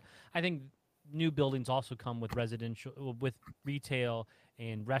part of it. I think new buildings also come with retail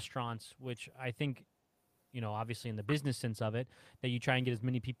and restaurants, which I think, obviously in the business sense of it, that you try and get as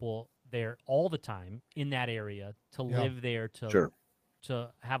many people there all the time in that area to live there, to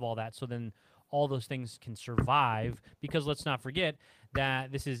have all that. So then all those things can survive, because let's not forget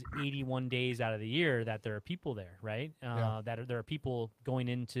that this is 81 days out of the year that there are people there, right? There are people going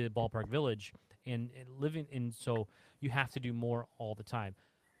into Ballpark Village and living in, so you have to do more all the time.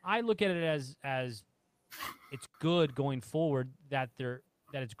 I look at it as it's good going forward that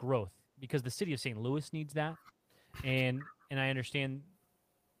it's growth, because the city of St. Louis needs that, and I understand.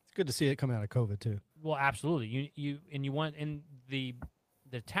 It's good to see it come out of COVID too. Well, absolutely. You want in the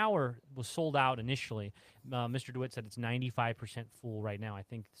the tower was sold out initially. Mr. DeWitt said it's 95% full right now. I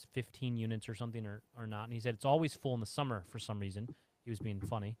think it's 15 units or something or not. And he said it's always full in the summer for some reason. He was being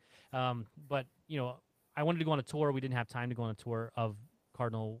funny. But, I wanted to go on a tour. We didn't have time to go on a tour of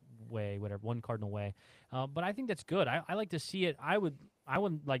Cardinal Way, whatever, One Cardinal Way. But I think that's good. I like to see it. I would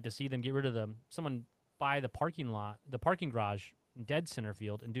like to see them get rid of someone buy the parking garage in dead center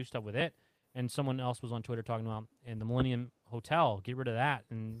field and do stuff with it. And someone else was on Twitter talking about in the Millennium Hotel, get rid of that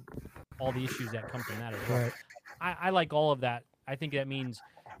and all the issues that come from that as well. Right. I like all of that. I think that means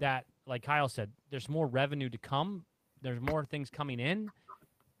that, like Kyle said, there's more revenue to come. There's more things coming in.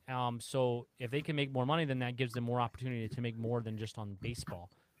 So if they can make more money, then that gives them more opportunity to make more than just on baseball,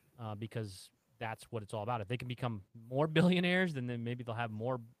 because that's what it's all about. If they can become more billionaires, then maybe they'll have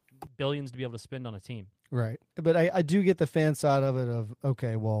more billions to be able to spend on a team. Right. But I do get the fan side of it of,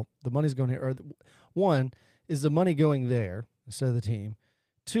 okay, well, the money's going here. Or one, is the money going there instead of the team?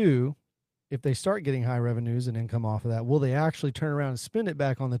 Two, if they start getting high revenues and income off of that, will they actually turn around and spend it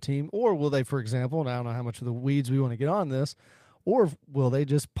back on the team? Or will they, for example, and I don't know how much of the weeds we want to get on this, or will they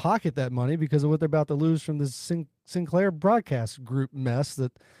just pocket that money because of what they're about to lose from this Sinclair broadcast group mess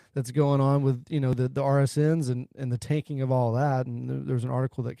that's going on with, the RSNs and the tanking of all that? And there's an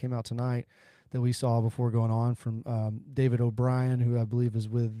article that came out tonight that we saw before going on from David O'Brien, who I believe is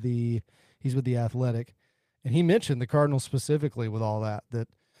he's with the Athletic. And he mentioned the Cardinals specifically with all that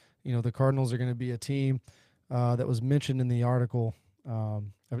the Cardinals are going to be a team that was mentioned in the article.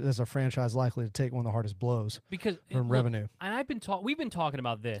 That's a franchise likely to take one of the hardest blows because from revenue. And we've been talking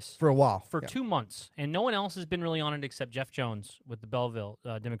about this for a while, for 2 months, and no one else has been really on it except Jeff Jones with the Belleville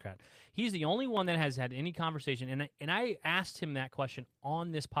Democrat. He's the only one that has had any conversation, and I asked him that question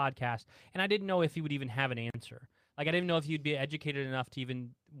on this podcast, and I didn't know if he would even have an answer. Like, I didn't know if he'd be educated enough to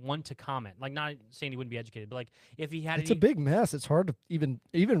even want to comment. Like, not saying he wouldn't be educated, but like if he had. It's a big mess. It's hard to even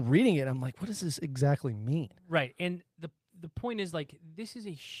reading it. I'm like, what does this exactly mean? Right, and the point is, like, this is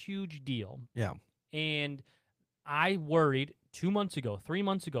a huge deal. Yeah. And I worried 2 months ago, 3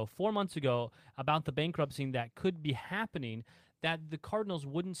 months ago, 4 months ago about the bankruptcy that could be happening, that the Cardinals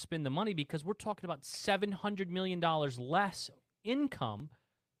wouldn't spend the money because we're talking about $700 million less income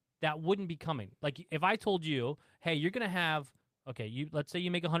that wouldn't be coming. Like, if I told you, hey, you're going to have, let's say you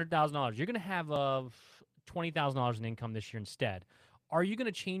make $100,000. You're going to have $20,000 in income this year instead. Are you going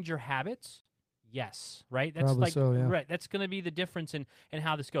to change your habits? Yes, right? That's probably so, yeah. Right. That's going to be the difference in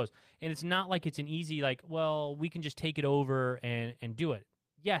how this goes. And it's not like it's an easy, like, well, we can just take it over and do it.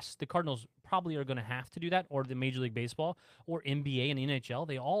 Yes, the Cardinals probably are going to have to do that, or the Major League Baseball, or NBA and NHL.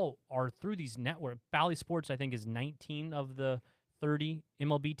 They all are through these networks. Bally Sports, I think, is 19 of the 30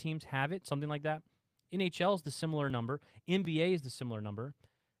 MLB teams have it, something like that. NHL is the similar number. NBA is the similar number.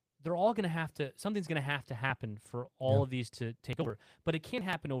 They're all going to have to, something's going to have to happen for all of these to take over. But it can't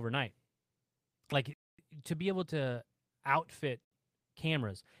happen overnight. Like, to be able to outfit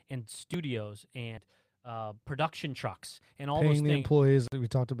cameras and studios and production trucks and all those things. Paying the employees that we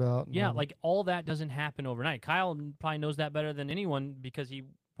talked about. Yeah, like, all that doesn't happen overnight. Kyle probably knows that better than anyone because he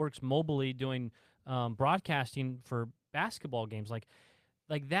works mobily doing broadcasting for basketball games. Like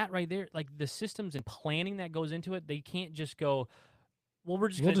that right there, like the systems and planning that goes into it, they can't just go, well, we'll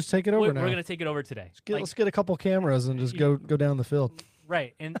just take it over now. We're going to take it over today. Let's get a couple cameras and just go down the field.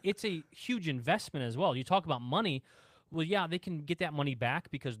 Right, and it's a huge investment as well. You talk about money. Well, yeah, they can get that money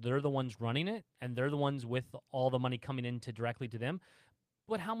back because they're the ones running it, and they're the ones with all the money coming into directly to them.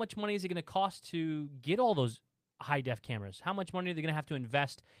 But how much money is it going to cost to get all those high-def cameras? How much money are they going to have to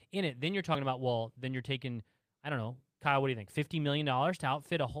invest in it? Then you're talking about, well, then you're taking, I don't know, Kyle, what do you think, $50 million to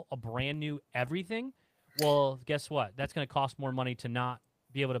outfit a brand new everything? Well, guess what? That's going to cost more money to not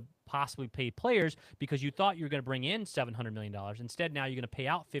be able to possibly pay players because you thought you were going to bring in $700 million. Instead, now you're going to pay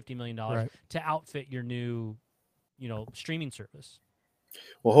out $50 million to outfit your new, streaming service.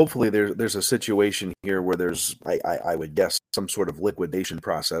 Well, hopefully there's a situation here where there's, I would guess, some sort of liquidation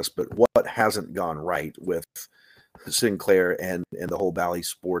process. But what hasn't gone right with Sinclair and the whole Bally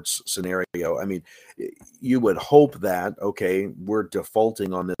Sports scenario? I mean, you would hope that, okay, we're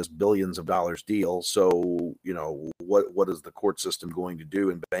defaulting on this billions of dollars deal. So, what is the court system going to do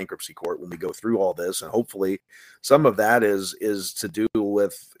in bankruptcy court when we go through all this? And hopefully some of that is to do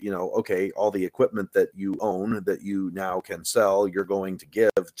with, okay, all the equipment that you own that you now can sell, you're going to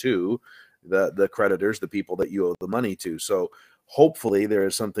give to the creditors, the people that you owe the money to. So hopefully there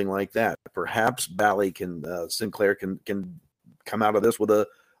is something like that. Perhaps Bally Sinclair can come out of this with a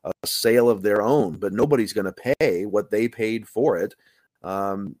sale of their own, but nobody's going to pay what they paid for it.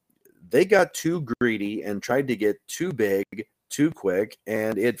 They got too greedy and tried to get too big too quick,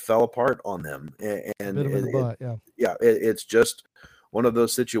 and it fell apart on them. And it's just one of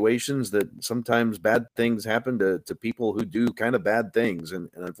those situations that sometimes bad things happen to people who do kind of bad things. And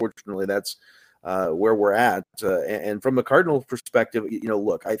unfortunately, that's where we're at. And from a Cardinal perspective,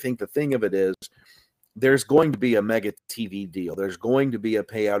 look, I think the thing of it is, there's going to be a mega TV deal. There's going to be a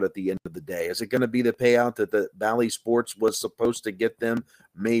payout at the end of the day. Is it going to be the payout that the Bally Sports was supposed to get them?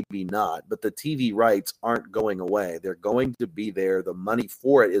 Maybe not. But the TV rights aren't going away. They're going to be there. The money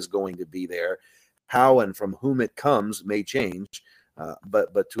for it is going to be there. How and from whom it comes may change.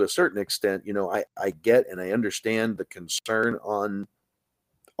 But to a certain extent, I get and I understand the concern on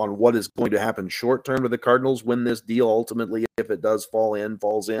what is going to happen short term to the Cardinals when this deal ultimately, if it does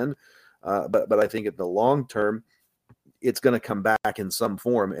falls in. But I think in the long term, it's going to come back in some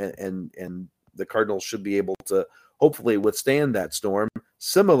form, and the Cardinals should be able to hopefully withstand that storm,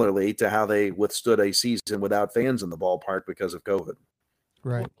 similarly to how they withstood a season without fans in the ballpark because of COVID.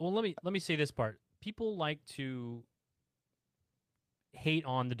 Right. Well, let me say this part. People like to hate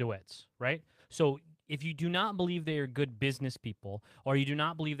on the DeWitts, right? So if you do not believe they are good business people, or you do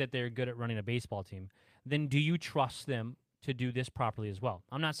not believe that they're good at running a baseball team, then do you trust them to do this properly as well?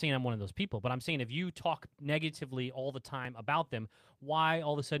 I'm not saying I'm one of those people, but I'm saying if you talk negatively all the time about them, why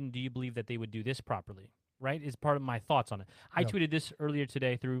all of a sudden do you believe that they would do this properly? Right? Is part of my thoughts on it. I tweeted this earlier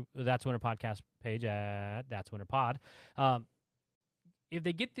today through the That's Winter podcast page at That's Winter Pod. If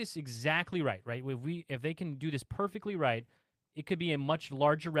they get this exactly right, if they can do this perfectly right, it could be a much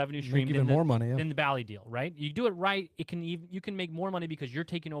larger revenue stream Make even more money than the Bally deal, right? You do it right, you can make more money because you're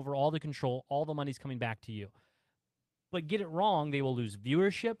taking over all the control, all the money's coming back to you. But get it wrong, they will lose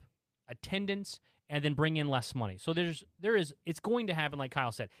viewership, attendance, and then bring in less money. So it's going to happen, like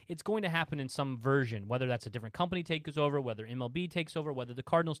Kyle said. It's going to happen in some version, whether that's a different company takes over, whether MLB takes over, whether the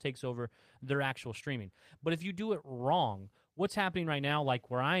Cardinals takes over their actual streaming. But if you do it wrong, what's happening right now,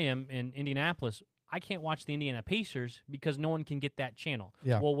 like where I am in Indianapolis, I can't watch the Indiana Pacers because no one can get that channel.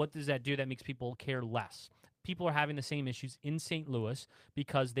 Yeah. Well, what does that do? That makes people care less. People are having the same issues in St. Louis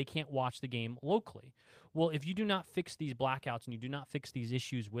because they can't watch the game locally. Well, if you do not fix these blackouts and you do not fix these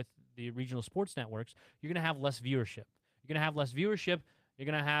issues with the regional sports networks, you're going to have less viewership. You're going to have less viewership. You're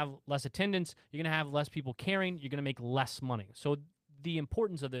going to have less attendance. You're going to have less people caring. You're going to make less money. So the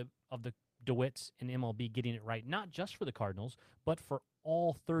importance of the DeWitts and MLB getting it right, not just for the Cardinals, but for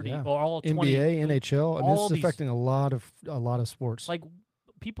all 30 or all 20. NBA, NHL. I mean, this is these, affecting a lot of sports. Like,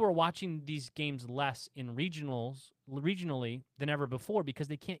 people are watching these games less in regionally than ever before because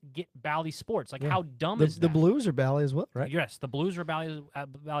they can't get Bally Sports. Like, how dumb is that? The Blues are Bally as well, right? Yes, the Blues are Bally's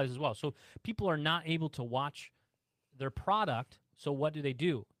as well. So people are not able to watch their product. So what do?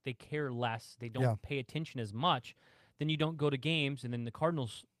 They care less. They don't pay attention as much. Then you don't go to games, and then the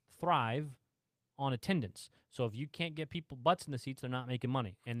Cardinals thrive on attendance. So if you can't get people butts in the seats, they're not making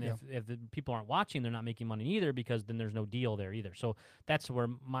money. And if the people aren't watching, they're not making money either because then there's no deal there either. So that's where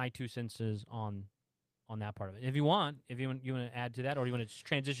my 2 cents is on that part of it. If you want to add to that, or you want to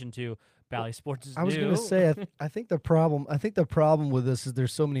transition to Bally Sports is I was going to say, I think the problem with this is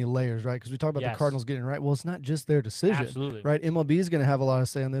there's so many layers, right? Because we talk about the Cardinals getting it right. Well, it's not just their decision, absolutely, right? MLB is going to have a lot of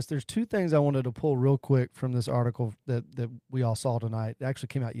say on this. There's 2 things I wanted to pull real quick from this article that we all saw tonight. It actually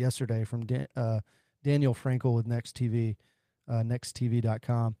came out yesterday from Daniel Frankel with NextTV,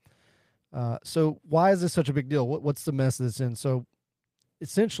 nexttv.com. So why is this such a big deal? What's the mess that's in? So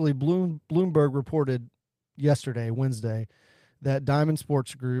essentially, Bloomberg reported Wednesday, that Diamond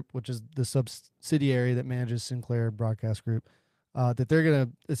Sports Group, which is the subsidiary that manages Sinclair Broadcast Group, that they're going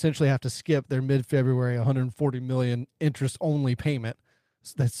to essentially have to skip their mid-February $140 million interest-only payment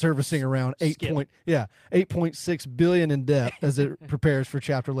that's servicing around $8.6 billion in debt as it prepares for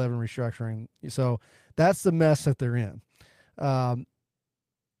Chapter 11 restructuring. So that's the mess that they're in.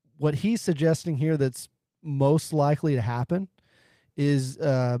 What he's suggesting here that's most likely to happen is,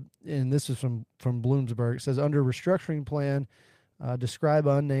 and this is from Bloomberg, it says under restructuring plan, describe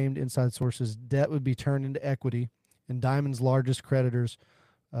unnamed inside sources, debt would be turned into equity, and Diamond's largest creditors,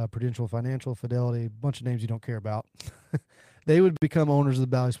 Prudential Financial, Fidelity, a bunch of names you don't care about, they would become owners of the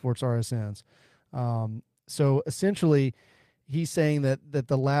Bally Sports RSNs. So essentially, he's saying that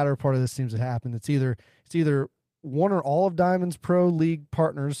the latter part of this seems to happen. It's either one or all of Diamond's pro league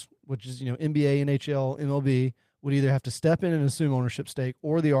partners, which is NBA, NHL, MLB, would either have to step in and assume ownership stake,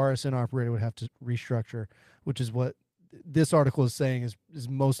 or the RSN operator would have to restructure, which is what this article is saying is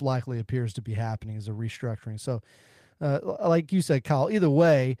most likely appears to be happening, is a restructuring. So like you said, Kyle, either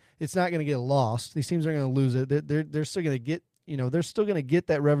way, it's not going to get lost. These teams are going to lose it. They're still going to get, they're still going to get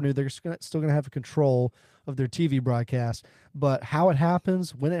that revenue. They're still going to have control of their TV broadcast. But how it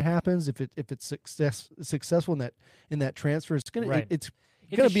happens, when it happens, if it's successful in that transfer, it's going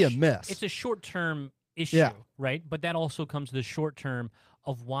to be a mess. It's a short-term issue, right? But that also comes to the short term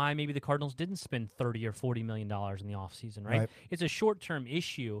of why maybe the Cardinals didn't spend $30 or $40 million in the offseason, right? It's a short-term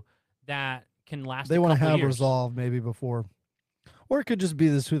issue that can last They a want to couple have years. resolved maybe before. Or it could just be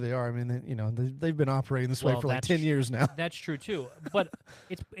this who they are. I mean, they've been operating this way for like 10 years now. That's true too. But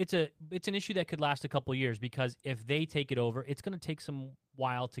it's an issue that could last a couple of years, because if they take it over, it's going to take some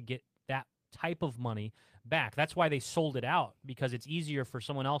while to get that type of money back. That's why they sold it out, because it's easier for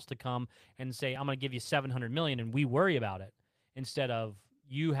someone else to come and say, I'm going to give you $700 million and we worry about it, instead of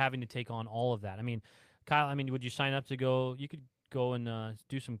you having to take on all of that. I mean, Kyle, would you sign up to go? You could go and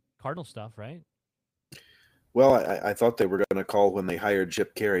do some Cardinal stuff, right? Well, I thought they were going to call when they hired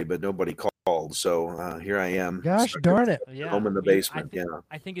Chip Carey, but nobody called. So here I am. Gosh darn it! Home in the basement.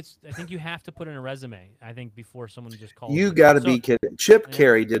 I think you have to put in a resume. I think before someone just calls. You got to be kidding. Chip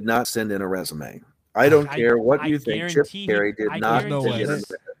Carey did not send in a resume. I don't care what you think. Chip Carey did not send in a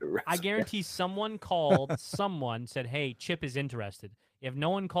resume. I guarantee someone called. Someone said, "Hey, Chip is interested." If no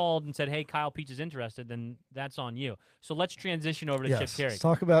one called and said, "Hey, Kyle Peach is interested," then that's on you. So let's transition over to Chip Carey. Let's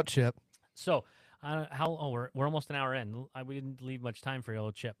talk about Chip. So. We're almost an hour in. We didn't leave much time for your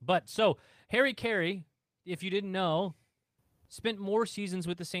old Chip. But so Harry Carey, if you didn't know, spent more seasons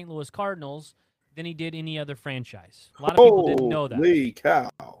with the St. Louis Cardinals than he did any other franchise. A lot of people didn't know that. Holy cow.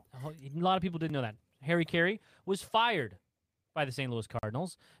 A lot of people didn't know that. Harry Carey was fired by the St. Louis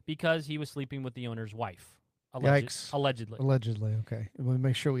Cardinals because he was sleeping with the owner's wife. Yikes. Allegedly. Allegedly. Okay. We'll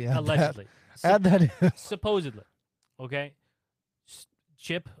make sure we add Allegedly. that. Add that in. Supposedly. Okay.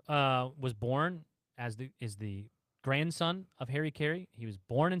 Chip was born as the grandson of Harry Carey. He was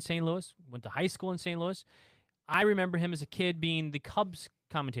born in St. Louis, went to high school in St. Louis. I remember him as a kid being the Cubs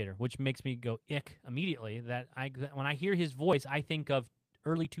commentator, which makes me go ick immediately. That when I hear his voice, I think of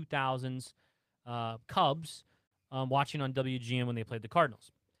early 2000s Cubs watching on WGN when they played the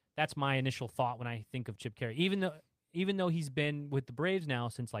Cardinals. That's my initial thought when I think of Chip Carey. Even though he's been with the Braves now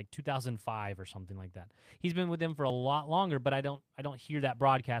since like 2005 or something like that. He's been with them for a lot longer, but I don't hear that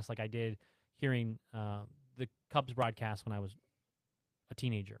broadcast like I did hearing the Cubs broadcast when I was a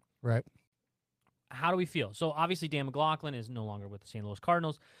teenager. Right. How do we feel? So obviously Dan McLaughlin is no longer with the St. Louis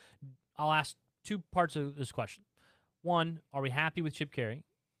Cardinals. I'll ask two parts of this question. One, are we happy with Chip Carey?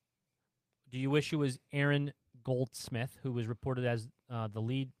 Do you wish it was Aaron Goldsmith, who was reported as the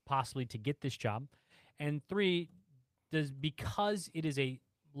lead possibly to get this job? And three, because it is a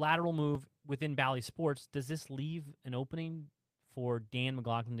lateral move within Bally Sports, does this leave an opening for Dan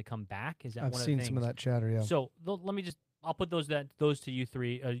McLaughlin to come back? Is that I've one of the seen things? some of that chatter, yeah. So let me I'll put those to you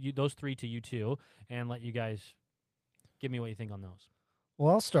three, those three to you two, and let you guys give me what you think on those.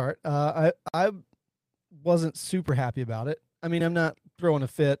 Well, I'll start. I wasn't super happy about it. I mean, I'm not throwing a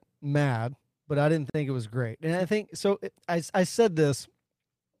fit, mad, but I didn't think it was great. And I think so. I said this.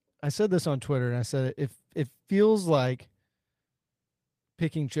 I said this on Twitter, and I said it feels like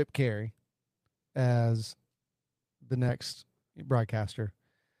picking Chip Carey as the next broadcaster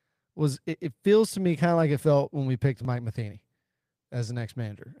it feels to me kind of like it felt when we picked Mike Matheny as the next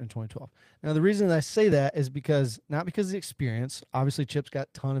manager in 2012. Now, the reason I say that is not because of the experience. Obviously, Chip's got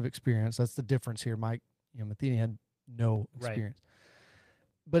a ton of experience. That's the difference here. Matheny had no experience.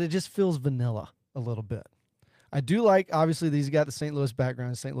 Right. But it just feels vanilla a little bit. I do like, obviously, he's got the St. Louis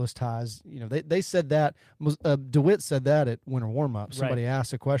background, St. Louis ties. They said that. DeWitt said that at winter warm-up. Somebody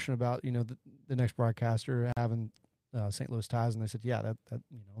asked a question about, the next broadcaster having St. Louis ties, and they said, yeah,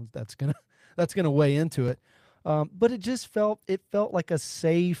 that's gonna weigh into it. But it just felt like a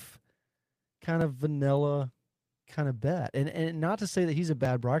safe kind of vanilla kind of bet. And not to say that he's a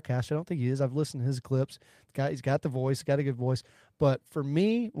bad broadcaster. I don't think he is. I've listened to his clips. He's got the voice, got a good voice. But for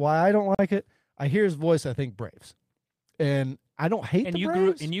me, why I don't like it, I hear his voice, I think Braves. And I don't hate the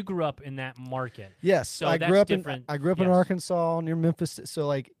Braves. You grew up in that market. Yes. So I grew up in Arkansas, near Memphis. So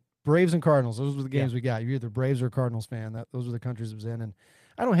like Braves and Cardinals, those were the games we got. You're either Braves or Cardinals fan. Those were the countries it was in. And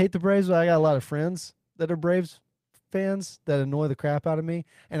I don't hate the Braves, but I got a lot of friends that are Braves fans that annoy the crap out of me.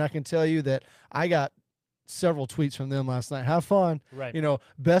 And I can tell you that I got several tweets from them last night. Have fun. Right.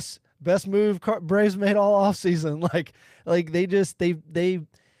 Best move Braves made all offseason. Like they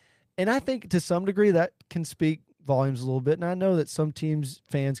and I think to some degree that can speak volumes a little bit. And I know that some teams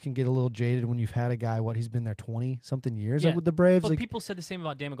fans can get a little jaded when you've had a guy, he's been there 20 something years with the Braves. But people said the same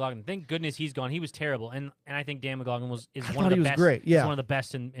about Dan McLaughlin. Thank goodness he's gone. He was terrible. And I think Dan McLaughlin is one of the best. Great. Yeah. He's one of the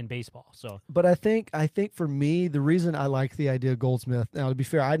best in baseball. So, but I think for me, the reason I like the idea of Goldsmith, now to be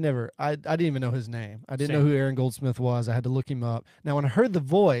fair, I didn't even know his name. I didn't know who Aaron Goldsmith was. I had to look him up. Now when I heard the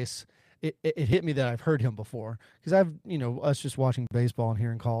voice, it hit me that I've heard him before, because us just watching baseball and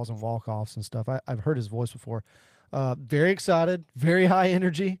hearing calls and walk-offs and stuff, I've heard his voice before. Very excited, very high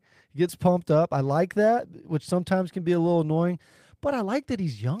energy. He gets pumped up. I like that, which sometimes can be a little annoying. But I like that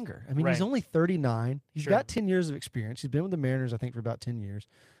he's younger. I mean, he's Right. only 39. He's Sure. got 10 years of experience. He's been with the Mariners, I think, for about 10 years.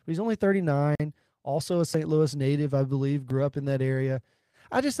 But he's only 39. Also a St. Louis native, I believe, grew up in that area.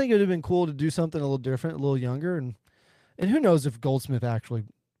 I just think it would have been cool to do something a little different, a little younger. And who knows if Goldsmith actually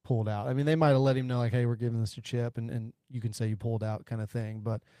pulled out. I mean, they might have let him know, like, hey, we're giving this to Chip, and you can say you pulled out kind of thing.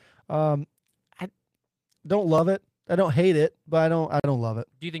 But I don't love it. I don't hate it, but I don't love it.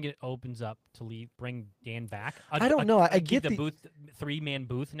 Do you think it opens up to bring Dan back? I don't know. I keep get the booth, 3-man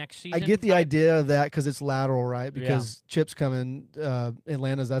booth next season. I get the type? idea of that because it's lateral, right? Because Chip's coming.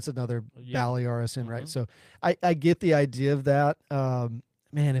 Atlanta's, that's another Valley RSN, right? So I get the idea of that.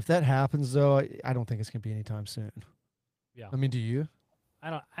 Man, if that happens though, I don't think it's gonna be anytime soon. Yeah. I mean, do you? I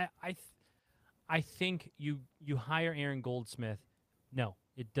don't. I think you hire Aaron Goldsmith. No,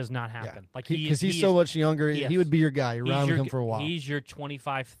 it does not happen. Like because he's so much younger. yes. He would be your guy. You're around with him for a while. He's your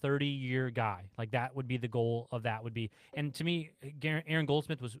 25, 30-year guy. Like that would be the goal of that would be. And to me, Aaron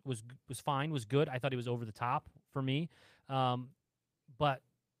Goldsmith was fine, was good. I thought he was over the top for me. But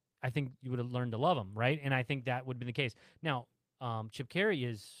I think you would have learned to love him, right? And I think that would be the case. Now, Chip Caray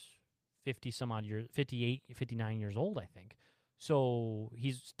is 50 some odd years, 58, 59 years old, I think. So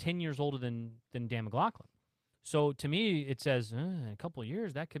he's 10 years older than Dan McLaughlin. So to me, it says in a couple of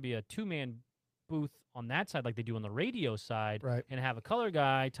years, that could be a 2-man booth on that side like they do on the radio side, right, and have a color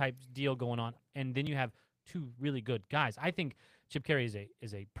guy type deal going on. And then you have 2 really good guys. I think Chip Caray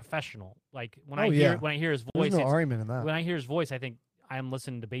is a professional. Like when I hear his voice, there's no argument in that. When I hear his voice, I think I'm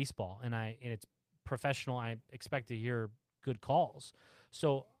listening to baseball, and it's professional. I expect to hear good calls.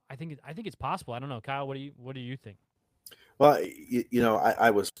 So I think it's possible. I don't know, Kyle. What do you think? Well, I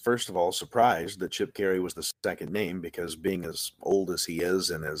was first of all surprised that Chip Caray was the second name, because being as old as he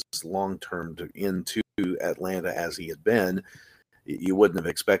is and as long-term into Atlanta as he had been, you wouldn't have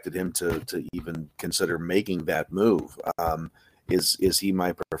expected him to even consider making that move. Is he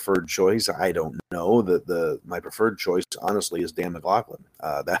my preferred choice? I don't know. My preferred choice, honestly, is Dan McLaughlin.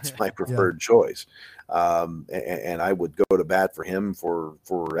 That's my preferred choice, and I would go to bat for him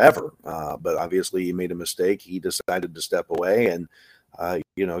forever. But obviously, he made a mistake. He decided to step away, and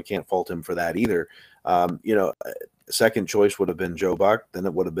can't fault him for that either. Second choice would have been Joe Buck. Then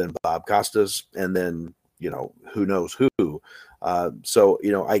it would have been Bob Costas, and then who knows who. So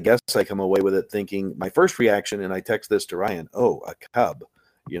I guess I come away with it thinking, my first reaction, and I text this to Ryan, a Cub,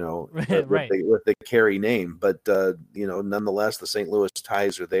 Right. with the Caray name. But, nonetheless, the St. Louis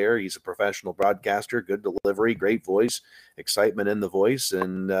ties are there. He's a professional broadcaster, good delivery, great voice, excitement in the voice,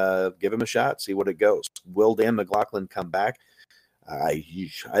 and give him a shot, see what it goes. Will Dan McLaughlin come back? I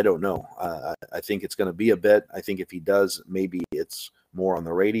don't know. I think it's going to be a bit. I think if he does, maybe it's more on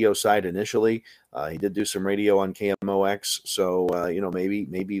the radio side initially. He did do some radio on KMOX, so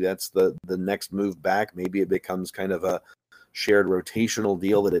maybe that's the next move back. Maybe it becomes kind of a shared rotational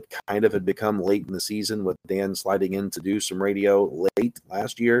deal that it kind of had become late in the season, with Dan sliding in to do some radio late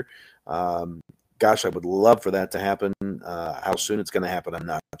last year. Gosh, I would love for that to happen. How soon it's going to happen, I'm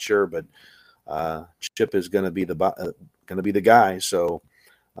not sure, but Chip is going to be the guy. So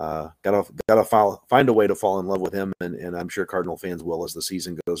gotta find a way to fall in love with him, and I'm sure Cardinal fans will as the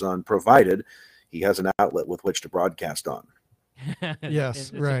season goes on, provided he has an outlet with which to broadcast on.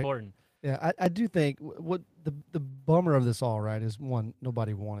 Yes, it's right. important. Yeah, I do think what the bummer of this all, right, is one,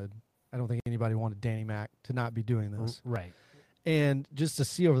 nobody wanted. I don't think anybody wanted Danny Mac to not be doing this, Right. and just to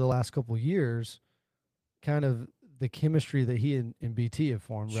see over the last couple of years, kind of the chemistry that he and BT have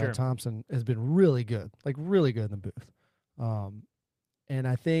formed. Sure. Brad Thompson has been really good, like really good in the booth. And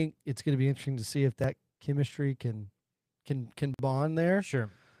I think it's going to be interesting to see if that chemistry can bond there. Sure.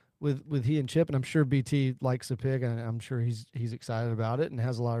 With he and Chip, and I'm sure BT likes the pick, and I'm sure he's excited about it and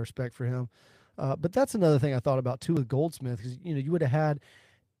has a lot of respect for him. But that's another thing I thought about too with Goldsmith, because you would have had,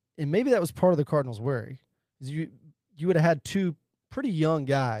 and maybe that was part of the Cardinals' worry, is you would have had 2 pretty young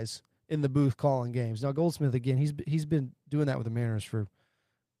guys in the booth calling games. Now Goldsmith, again, he's been doing that with the Mariners for,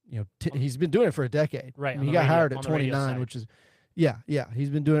 he's been doing it for a decade. Right. I mean, he got hired at 29, which is, yeah, he's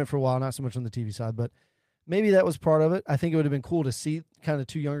been doing it for a while, not so much on the TV side, but maybe that was part of it. I think it would have been cool to see kind of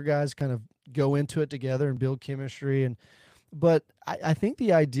 2 younger guys kind of go into it together and build chemistry. But I think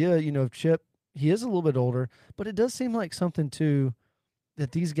the idea, of Chip, he is a little bit older, but it does seem like something too,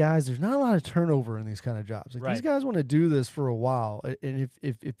 that these guys, there's not a lot of turnover in these kind of jobs. Like, right. These guys want to do this for a while. And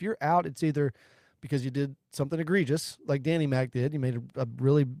if you're out, it's either because you did something egregious, like Danny Mac did. You made a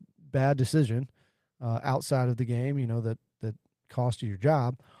really bad decision outside of the game, that cost you your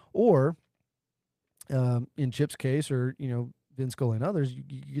job, or in Chip's case, or Vin Scully and others, you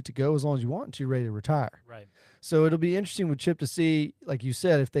get to go as long as you want until you're ready to retire. Right. So it'll be interesting with Chip to see, like you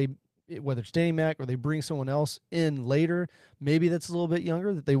said, whether it's Danny Mac or they bring someone else in later, maybe that's a little bit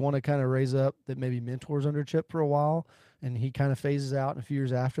younger that they want to kind of raise up, that maybe mentors under Chip for a while, and he kind of phases out in a few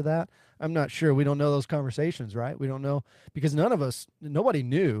years after that. I'm not sure. We don't know those conversations, right? We don't know because nobody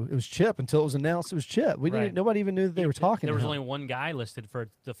knew it was Chip until it was announced it was Chip. Nobody even knew that they were talking. There was to him. only one guy listed for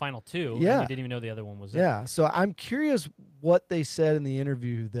the final two. Yeah. And we didn't even know the other one was there. Yeah. So I'm curious what they said in the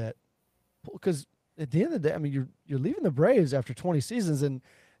interview because at the end of the day, I mean, you're leaving the Braves after 20 seasons, and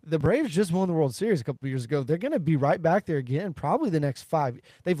the Braves just won the World Series a couple of years ago. They're going to be right back there again, probably the next 5.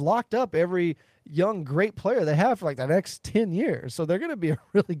 They've locked up every young, great player they have for like the next 10 years. So they're going to be a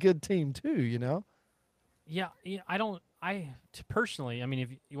really good team too, you know? Yeah. Personally, I mean, if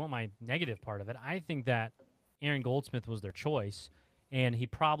you want my negative part of it, I think that Aaron Goldsmith was their choice, and he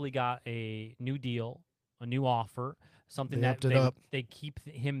probably got a new deal, a new offer, something they keep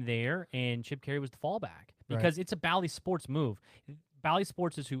him there, and Chip Caray was the fallback because it's a Bally Sports move. Bally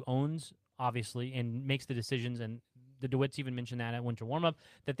Sports is who owns, obviously, and makes the decisions, and the DeWitts even mentioned that at winter warm-up,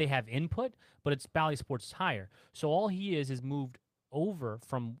 that they have input, but it's Bally Sports hire. So all he is moved over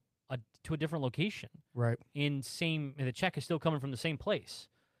from to a different location. Right. And the check is still coming from the same place.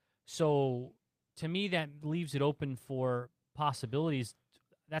 So to me, that leaves it open for possibilities.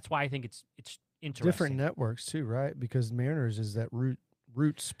 That's why I think it's interesting. Different networks too, right? Because Mariners is that root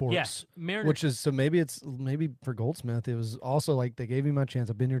sports. Yes, Mariners. Which is, so maybe for Goldsmith, it was also like they gave me my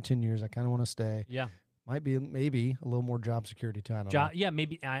chance. I've been here 10 years. I kind of want to stay. Yeah. Might be maybe a little more job security time. Yeah,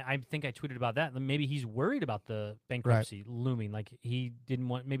 maybe. I think I tweeted about that. Maybe he's worried about the bankruptcy looming. Like he didn't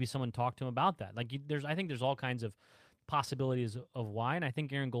want. Maybe someone talked to him about that. Like I think there's all kinds of possibilities of why. And I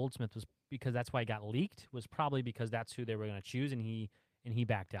think Aaron Goldsmith was because that's why he got leaked. Was probably because that's who they were going to choose, and he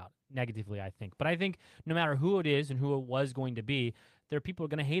backed out negatively. I think. But I think no matter who it is and who it was going to be, there are people who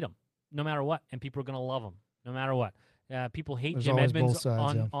are going to hate him no matter what, and people are going to love him no matter what. People hate There's Jim always Edmonds both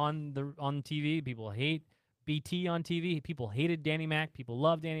sides, on TV. People hate BT on TV. People hated Danny Mac. People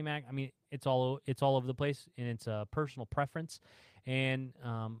love Danny Mac. I mean, it's all over the place, and it's a personal preference. And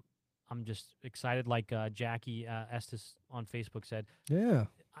I'm just excited. Like Jackie Estes on Facebook said, yeah,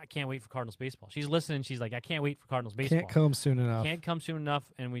 I can't wait for Cardinals baseball. She's listening. She's like, I can't wait for Cardinals baseball. Can't come soon enough. Can't come soon enough.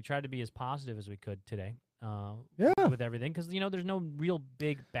 And we tried to be as positive as we could today. With everything, because there's no real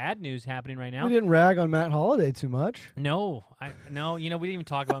big bad news happening right now. We didn't rag on Matt Holliday too much. No, we didn't even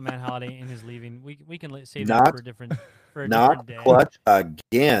talk about Matt Holliday and his leaving. We can save Not- that for a different day. Not clutch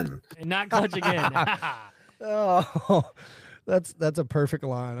again. Not clutch again. Oh, that's a perfect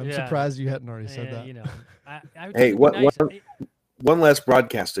line. I'm surprised you hadn't already said that. Hey, one last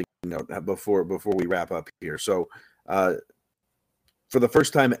broadcasting note before we wrap up here. So, for the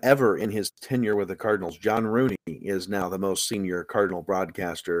first time ever in his tenure with the Cardinals, John Rooney is now the most senior Cardinal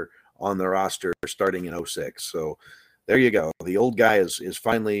broadcaster on the roster starting in 2006. So there you go. The old guy is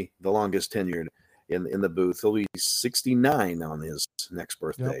finally the longest tenured in the booth. He'll be 69 on his next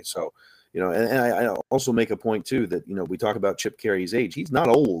birthday. Yep. So, and I also make a point too that, we talk about Chip Caray's age. He's not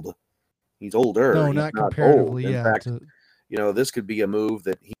old. He's older. No, not comparatively. In fact, this could be a move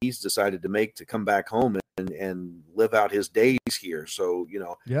that he's decided to make to come back home and live out his days here. So,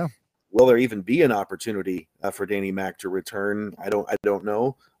 will there even be an opportunity for Danny Mac to return? I don't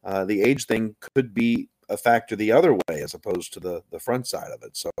know. The age thing could be a factor the other way as opposed to the front side of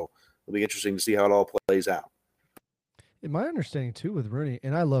it. So it'll be interesting to see how it all plays out. In my understanding too with Rooney,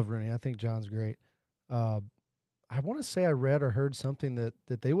 and I love Rooney, I think John's great. I want to say I read or heard something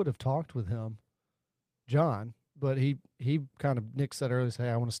that they would have talked with him, John. But he kind of, Nick said earlier, say,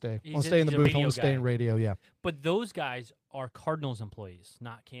 I want to stay. I want to stay in the booth. I want to stay in radio, yeah. But those guys are Cardinals employees,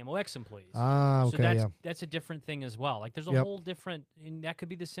 not KMOX employees. Ah, okay, so that's a different thing as well. Like, there's a whole different, and that could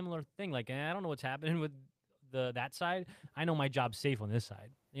be the similar thing. Like, I don't know what's happening with that side. I know my job's safe on this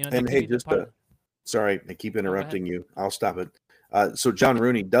side. And hey, sorry, I keep interrupting you. I'll stop it. So John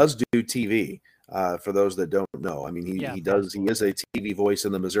Rooney does do TV. For those that don't know, I mean, he is a TV voice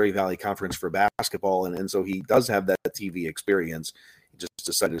in the Missouri Valley Conference for basketball, and so he does have that TV experience. He just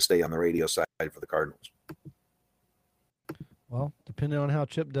decided to stay on the radio side for the Cardinals. Well, depending on how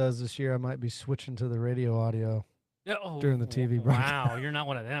Chip does this year, I might be switching to the radio audio during the TV broadcast. Wow, you're not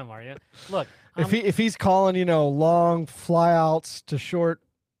one of them, are you? Look, if he's calling, long flyouts to short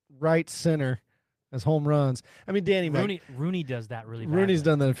right center as home runs. I mean, Rooney does that really bad. Rooney's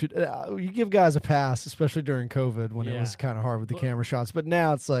done that. You give guys a pass, especially during COVID when it was kind of hard with the camera shots. But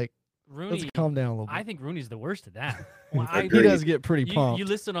now it's like Rooney. Let's calm down a little bit. I think Rooney's the worst at that. Well, I He agree. does get pretty you pumped.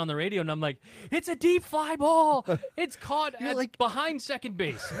 listen on the radio, and I'm like, it's a deep fly ball. It's caught You're at like- behind second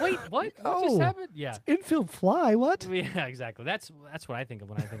base. Wait, what? What just Oh. happened? Yeah. Infield fly, what? Yeah, exactly. That's what I think of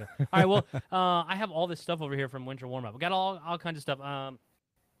when I think of. All right, well, I have all this stuff over here from winter warm up. We got all kinds of stuff. I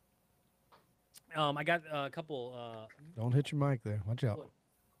got a couple. Don't hit your mic there. Watch out.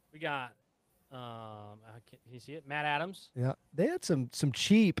 We got. Can you see it? Matt Adams. Yeah, they had some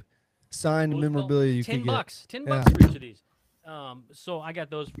cheap signed Well, memorabilia you $10 could get. bucks. $10 Yeah. for each of these. So I got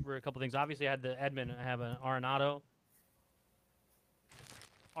those for a couple things. Obviously, I had the Edmund. I have an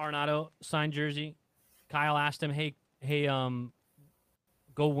Arenado signed jersey. Kyle asked him, "Hey,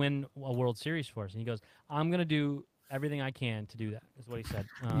 go win a World Series for us," and he goes, "I'm gonna do everything I can to do that." Is what he said.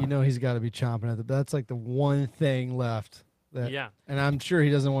 You know he's got to be chomping at it. That's like the one thing left. Yeah. And I'm sure he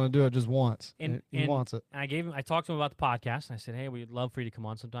doesn't want to do it just once. And- He and- wants it. And I talked to him about the podcast, and I said, "Hey, we'd love for you to come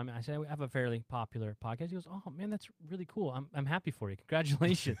on sometime." And I said, "I have a fairly popular podcast." He goes, "Oh man, that's really cool. I'm happy for you.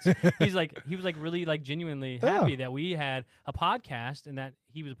 Congratulations." He was like really like genuinely happy that we had a podcast and that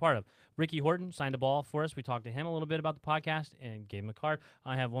he was a part of. Ricky Horton signed a ball for us. We talked to him a little bit about the podcast and gave him a card.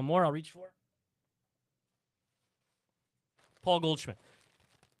 I have one more. I'll reach for it. Paul Goldschmidt.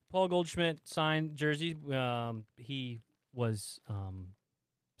 Paul Goldschmidt signed jersey. He was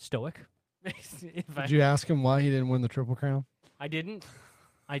stoic. Did you ask him why he didn't win the Triple Crown? I didn't.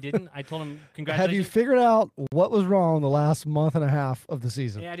 I told him Have congratulations. you figured out what was wrong the last month and a half of the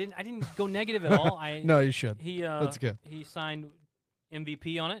season? Yeah, I didn't go negative at all. No, you should. He That's good. He signed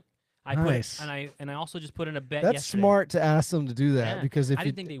MVP on it. Nice. Put it, and I also just put in a bet. That's yesterday. smart to ask them to do that Yeah, because if I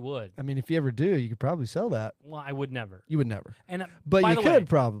you, didn't think they would. I mean, if you ever do, you could probably sell that. Well, I would never. You would never, And but by you the could way,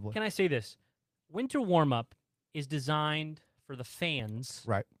 probably. Can I say this? Winter warm up is designed for the fans,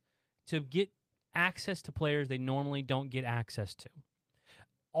 Right. to get access to players they normally don't get access to.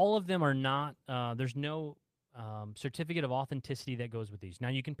 All of them are not. There's no certificate of authenticity that goes with these. Now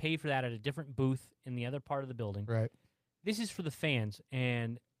you can pay for that at a different booth in the other part of the building. Right. This is for the fans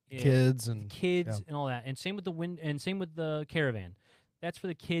and Kids and yeah. and all that, and same with the caravan. That's for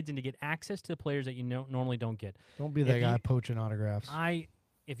the kids and to get access to the players that you normally don't get. Don't be if that guy you- poaching autographs.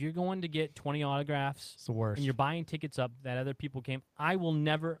 If you're going to get 20 autographs It's the worst. and you're buying tickets up that other people came, I will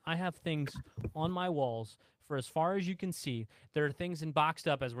never. I have things on my walls for as far as you can see. There are things in boxed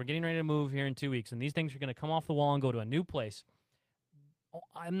up as we're getting ready to move here in 2 weeks, and these things are going to come off the wall and go to a new place.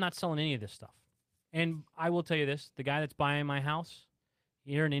 I'm not selling any of this stuff. And I will tell you this: the guy that's buying my house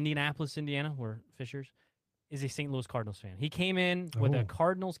here in Indianapolis, Indiana, where Fishers, is a St. Louis Cardinals fan. He came in with Oh. a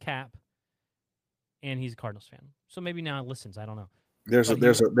Cardinals cap, and he's a Cardinals fan. So maybe now he listens. I don't know.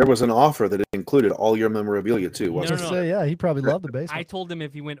 There was an offer that included all your memorabilia too, I was wasn't gonna no. say, yeah, he probably loved the basement. I told him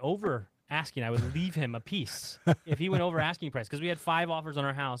if he went over asking, I would leave him a piece. If he went over asking price, because we had 5 offers on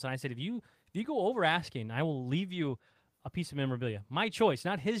our house, and I said, if you go over asking, I will leave you a piece of memorabilia. My choice,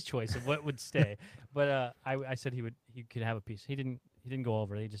 not his choice of what would stay. But I said he could have a piece. He didn't go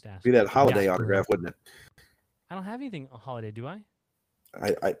over. He just asked. Be that holiday Yeah. autograph, wouldn't it? I don't have anything on holiday, do I?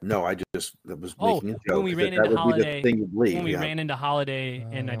 No, I just was Oh, making a when joke. we that ran that into would be the holiday- thing you'd leave, When we yeah. ran into holiday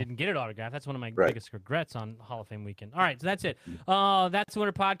and I yeah. didn't get it autographed, that's one of my Right. biggest regrets on Hall of Fame weekend. All right, so that's it. That's the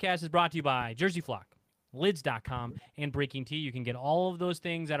Winter Podcast is brought to you by Jersey Flock, Lids.com, and Breaking Tea. You can get all of those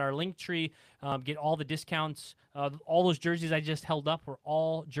things at our link tree. Get all the discounts. All those jerseys I just held up were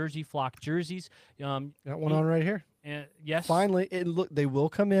all Jersey Flock jerseys. Got one on right here. Yes. Finally, they will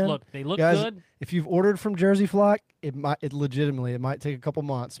come in. Look, they look Guys, good. If you've ordered from Jersey Flock, it might take a couple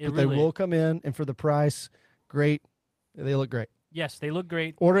months, It but really- they will come in, and for the price, great. They look great. Yes, they look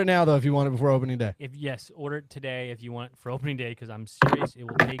great. Order it now though if you want it before opening day. Order it today if you want it for opening day, because I'm serious. It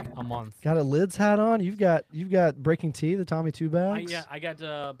will take a month. Got a Lids hat on. You've got Breaking Tea, the Tommy Two bags. I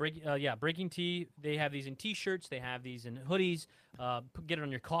got Breaking Tea. They have these in T-shirts. They have these in hoodies. Get it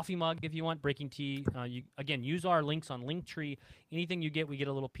on your coffee mug if you want. Breaking Tea. Use our links on Linktree. Anything you get, we get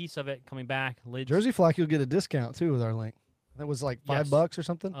a little piece of it coming back. Lids. Jersey Flock, you'll get a discount too with our link. That was like Yes. $5 or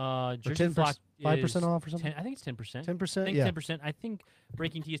something. Jersey 10%, Flock 5% is off or something? 10, I think it's 10%. 10%. I think Yeah. 10%. I think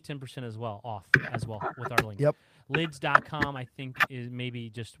Breaking Tea is 10% as well off as well with our link. Yep. Lids.com I think is maybe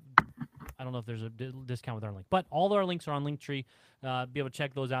just, I don't know if there's a discount with our link, but all our links are on Linktree. Be able to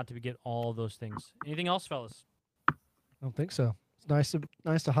check those out to get all of those things. Anything else, fellas? I don't think so. It's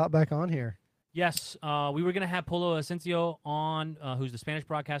nice to hop back on here. Yes, we were gonna have Polo Asensio on, who's the Spanish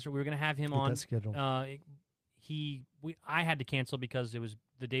broadcaster. We were gonna have him Get on. that scheduled. He I had to cancel because it was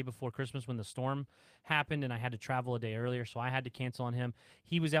the day before Christmas when the storm happened, and I had to travel a day earlier, so I had to cancel on him.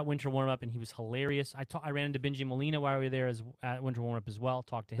 He was at Winter Warm Up, and he was hilarious. I ran into Benji Molina while we were there at Winter Warm Up as well.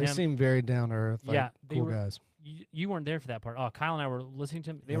 Talked to him. They seem very down to earth. Like, yeah, cool guys. You weren't there for that part. Oh, Kyle and I were listening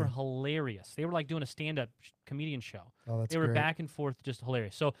to him. They were hilarious. They were like doing a stand-up comedian show. Oh, that's They were great. back and forth, just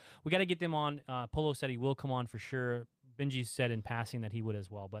hilarious. So we got to get them on. Polo said he will come on for sure. Benji said in passing that he would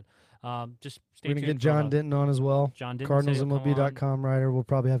as well. But just stay We're tuned. going to get for John the- Denton on as well. John Denton said he'll come on. CardinalsMLB.com writer. We'll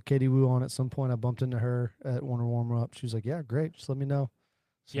probably have Katie Wu on at some point. I bumped into her at Winter Warm Up. She was like, yeah, great. Just let me know.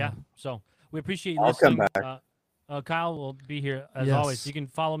 So, Yeah. So we appreciate you I'll come listening. back. Kyle will be here as Yes. always. You can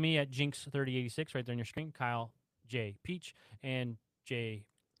follow me at Jinx3086 right there on your screen. Kyle J Peach and J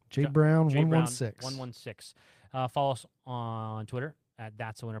Brown J Brown 116. 116. Follow us on Twitter at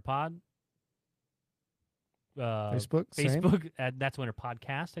That's a Winter Pod. Facebook. Same? Facebook at That's a Winter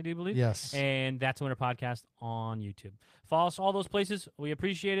Podcast, I do believe. Yes. And That's a Winter Podcast on YouTube. Follow us all those places. We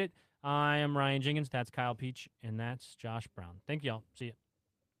appreciate it. I am Ryan Jenkins. That's Kyle Peach. And that's Josh Brown. Thank you all. See you.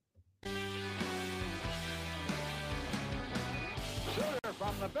 Sutter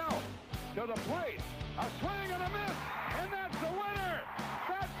from the belt to the plate. A swing and a miss, and that's the winner.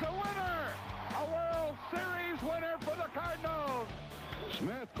 That's the winner. A World Series winner for the Cardinals.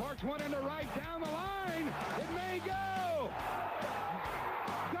 Smith corks one into right down the line. It may go.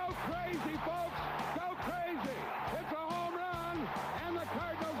 Go crazy, folks. Go crazy. It's a home run, and the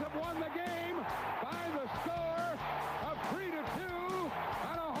Cardinals have won the game by the score of 3-2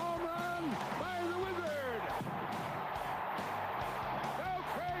 on a home run by the Wizard. Go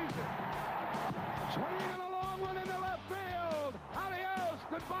crazy. Swinging a long one into left field. Adios,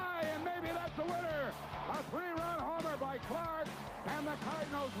 goodbye, and maybe that's the winner. A 3-run homer by Clark, and the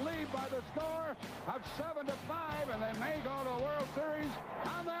Cardinals lead by the score of 7-5, and they may go to the World Series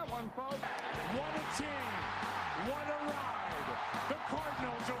on that one, folks. What a team. What a ride. The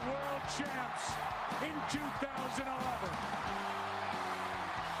Cardinals are world champs in 2011.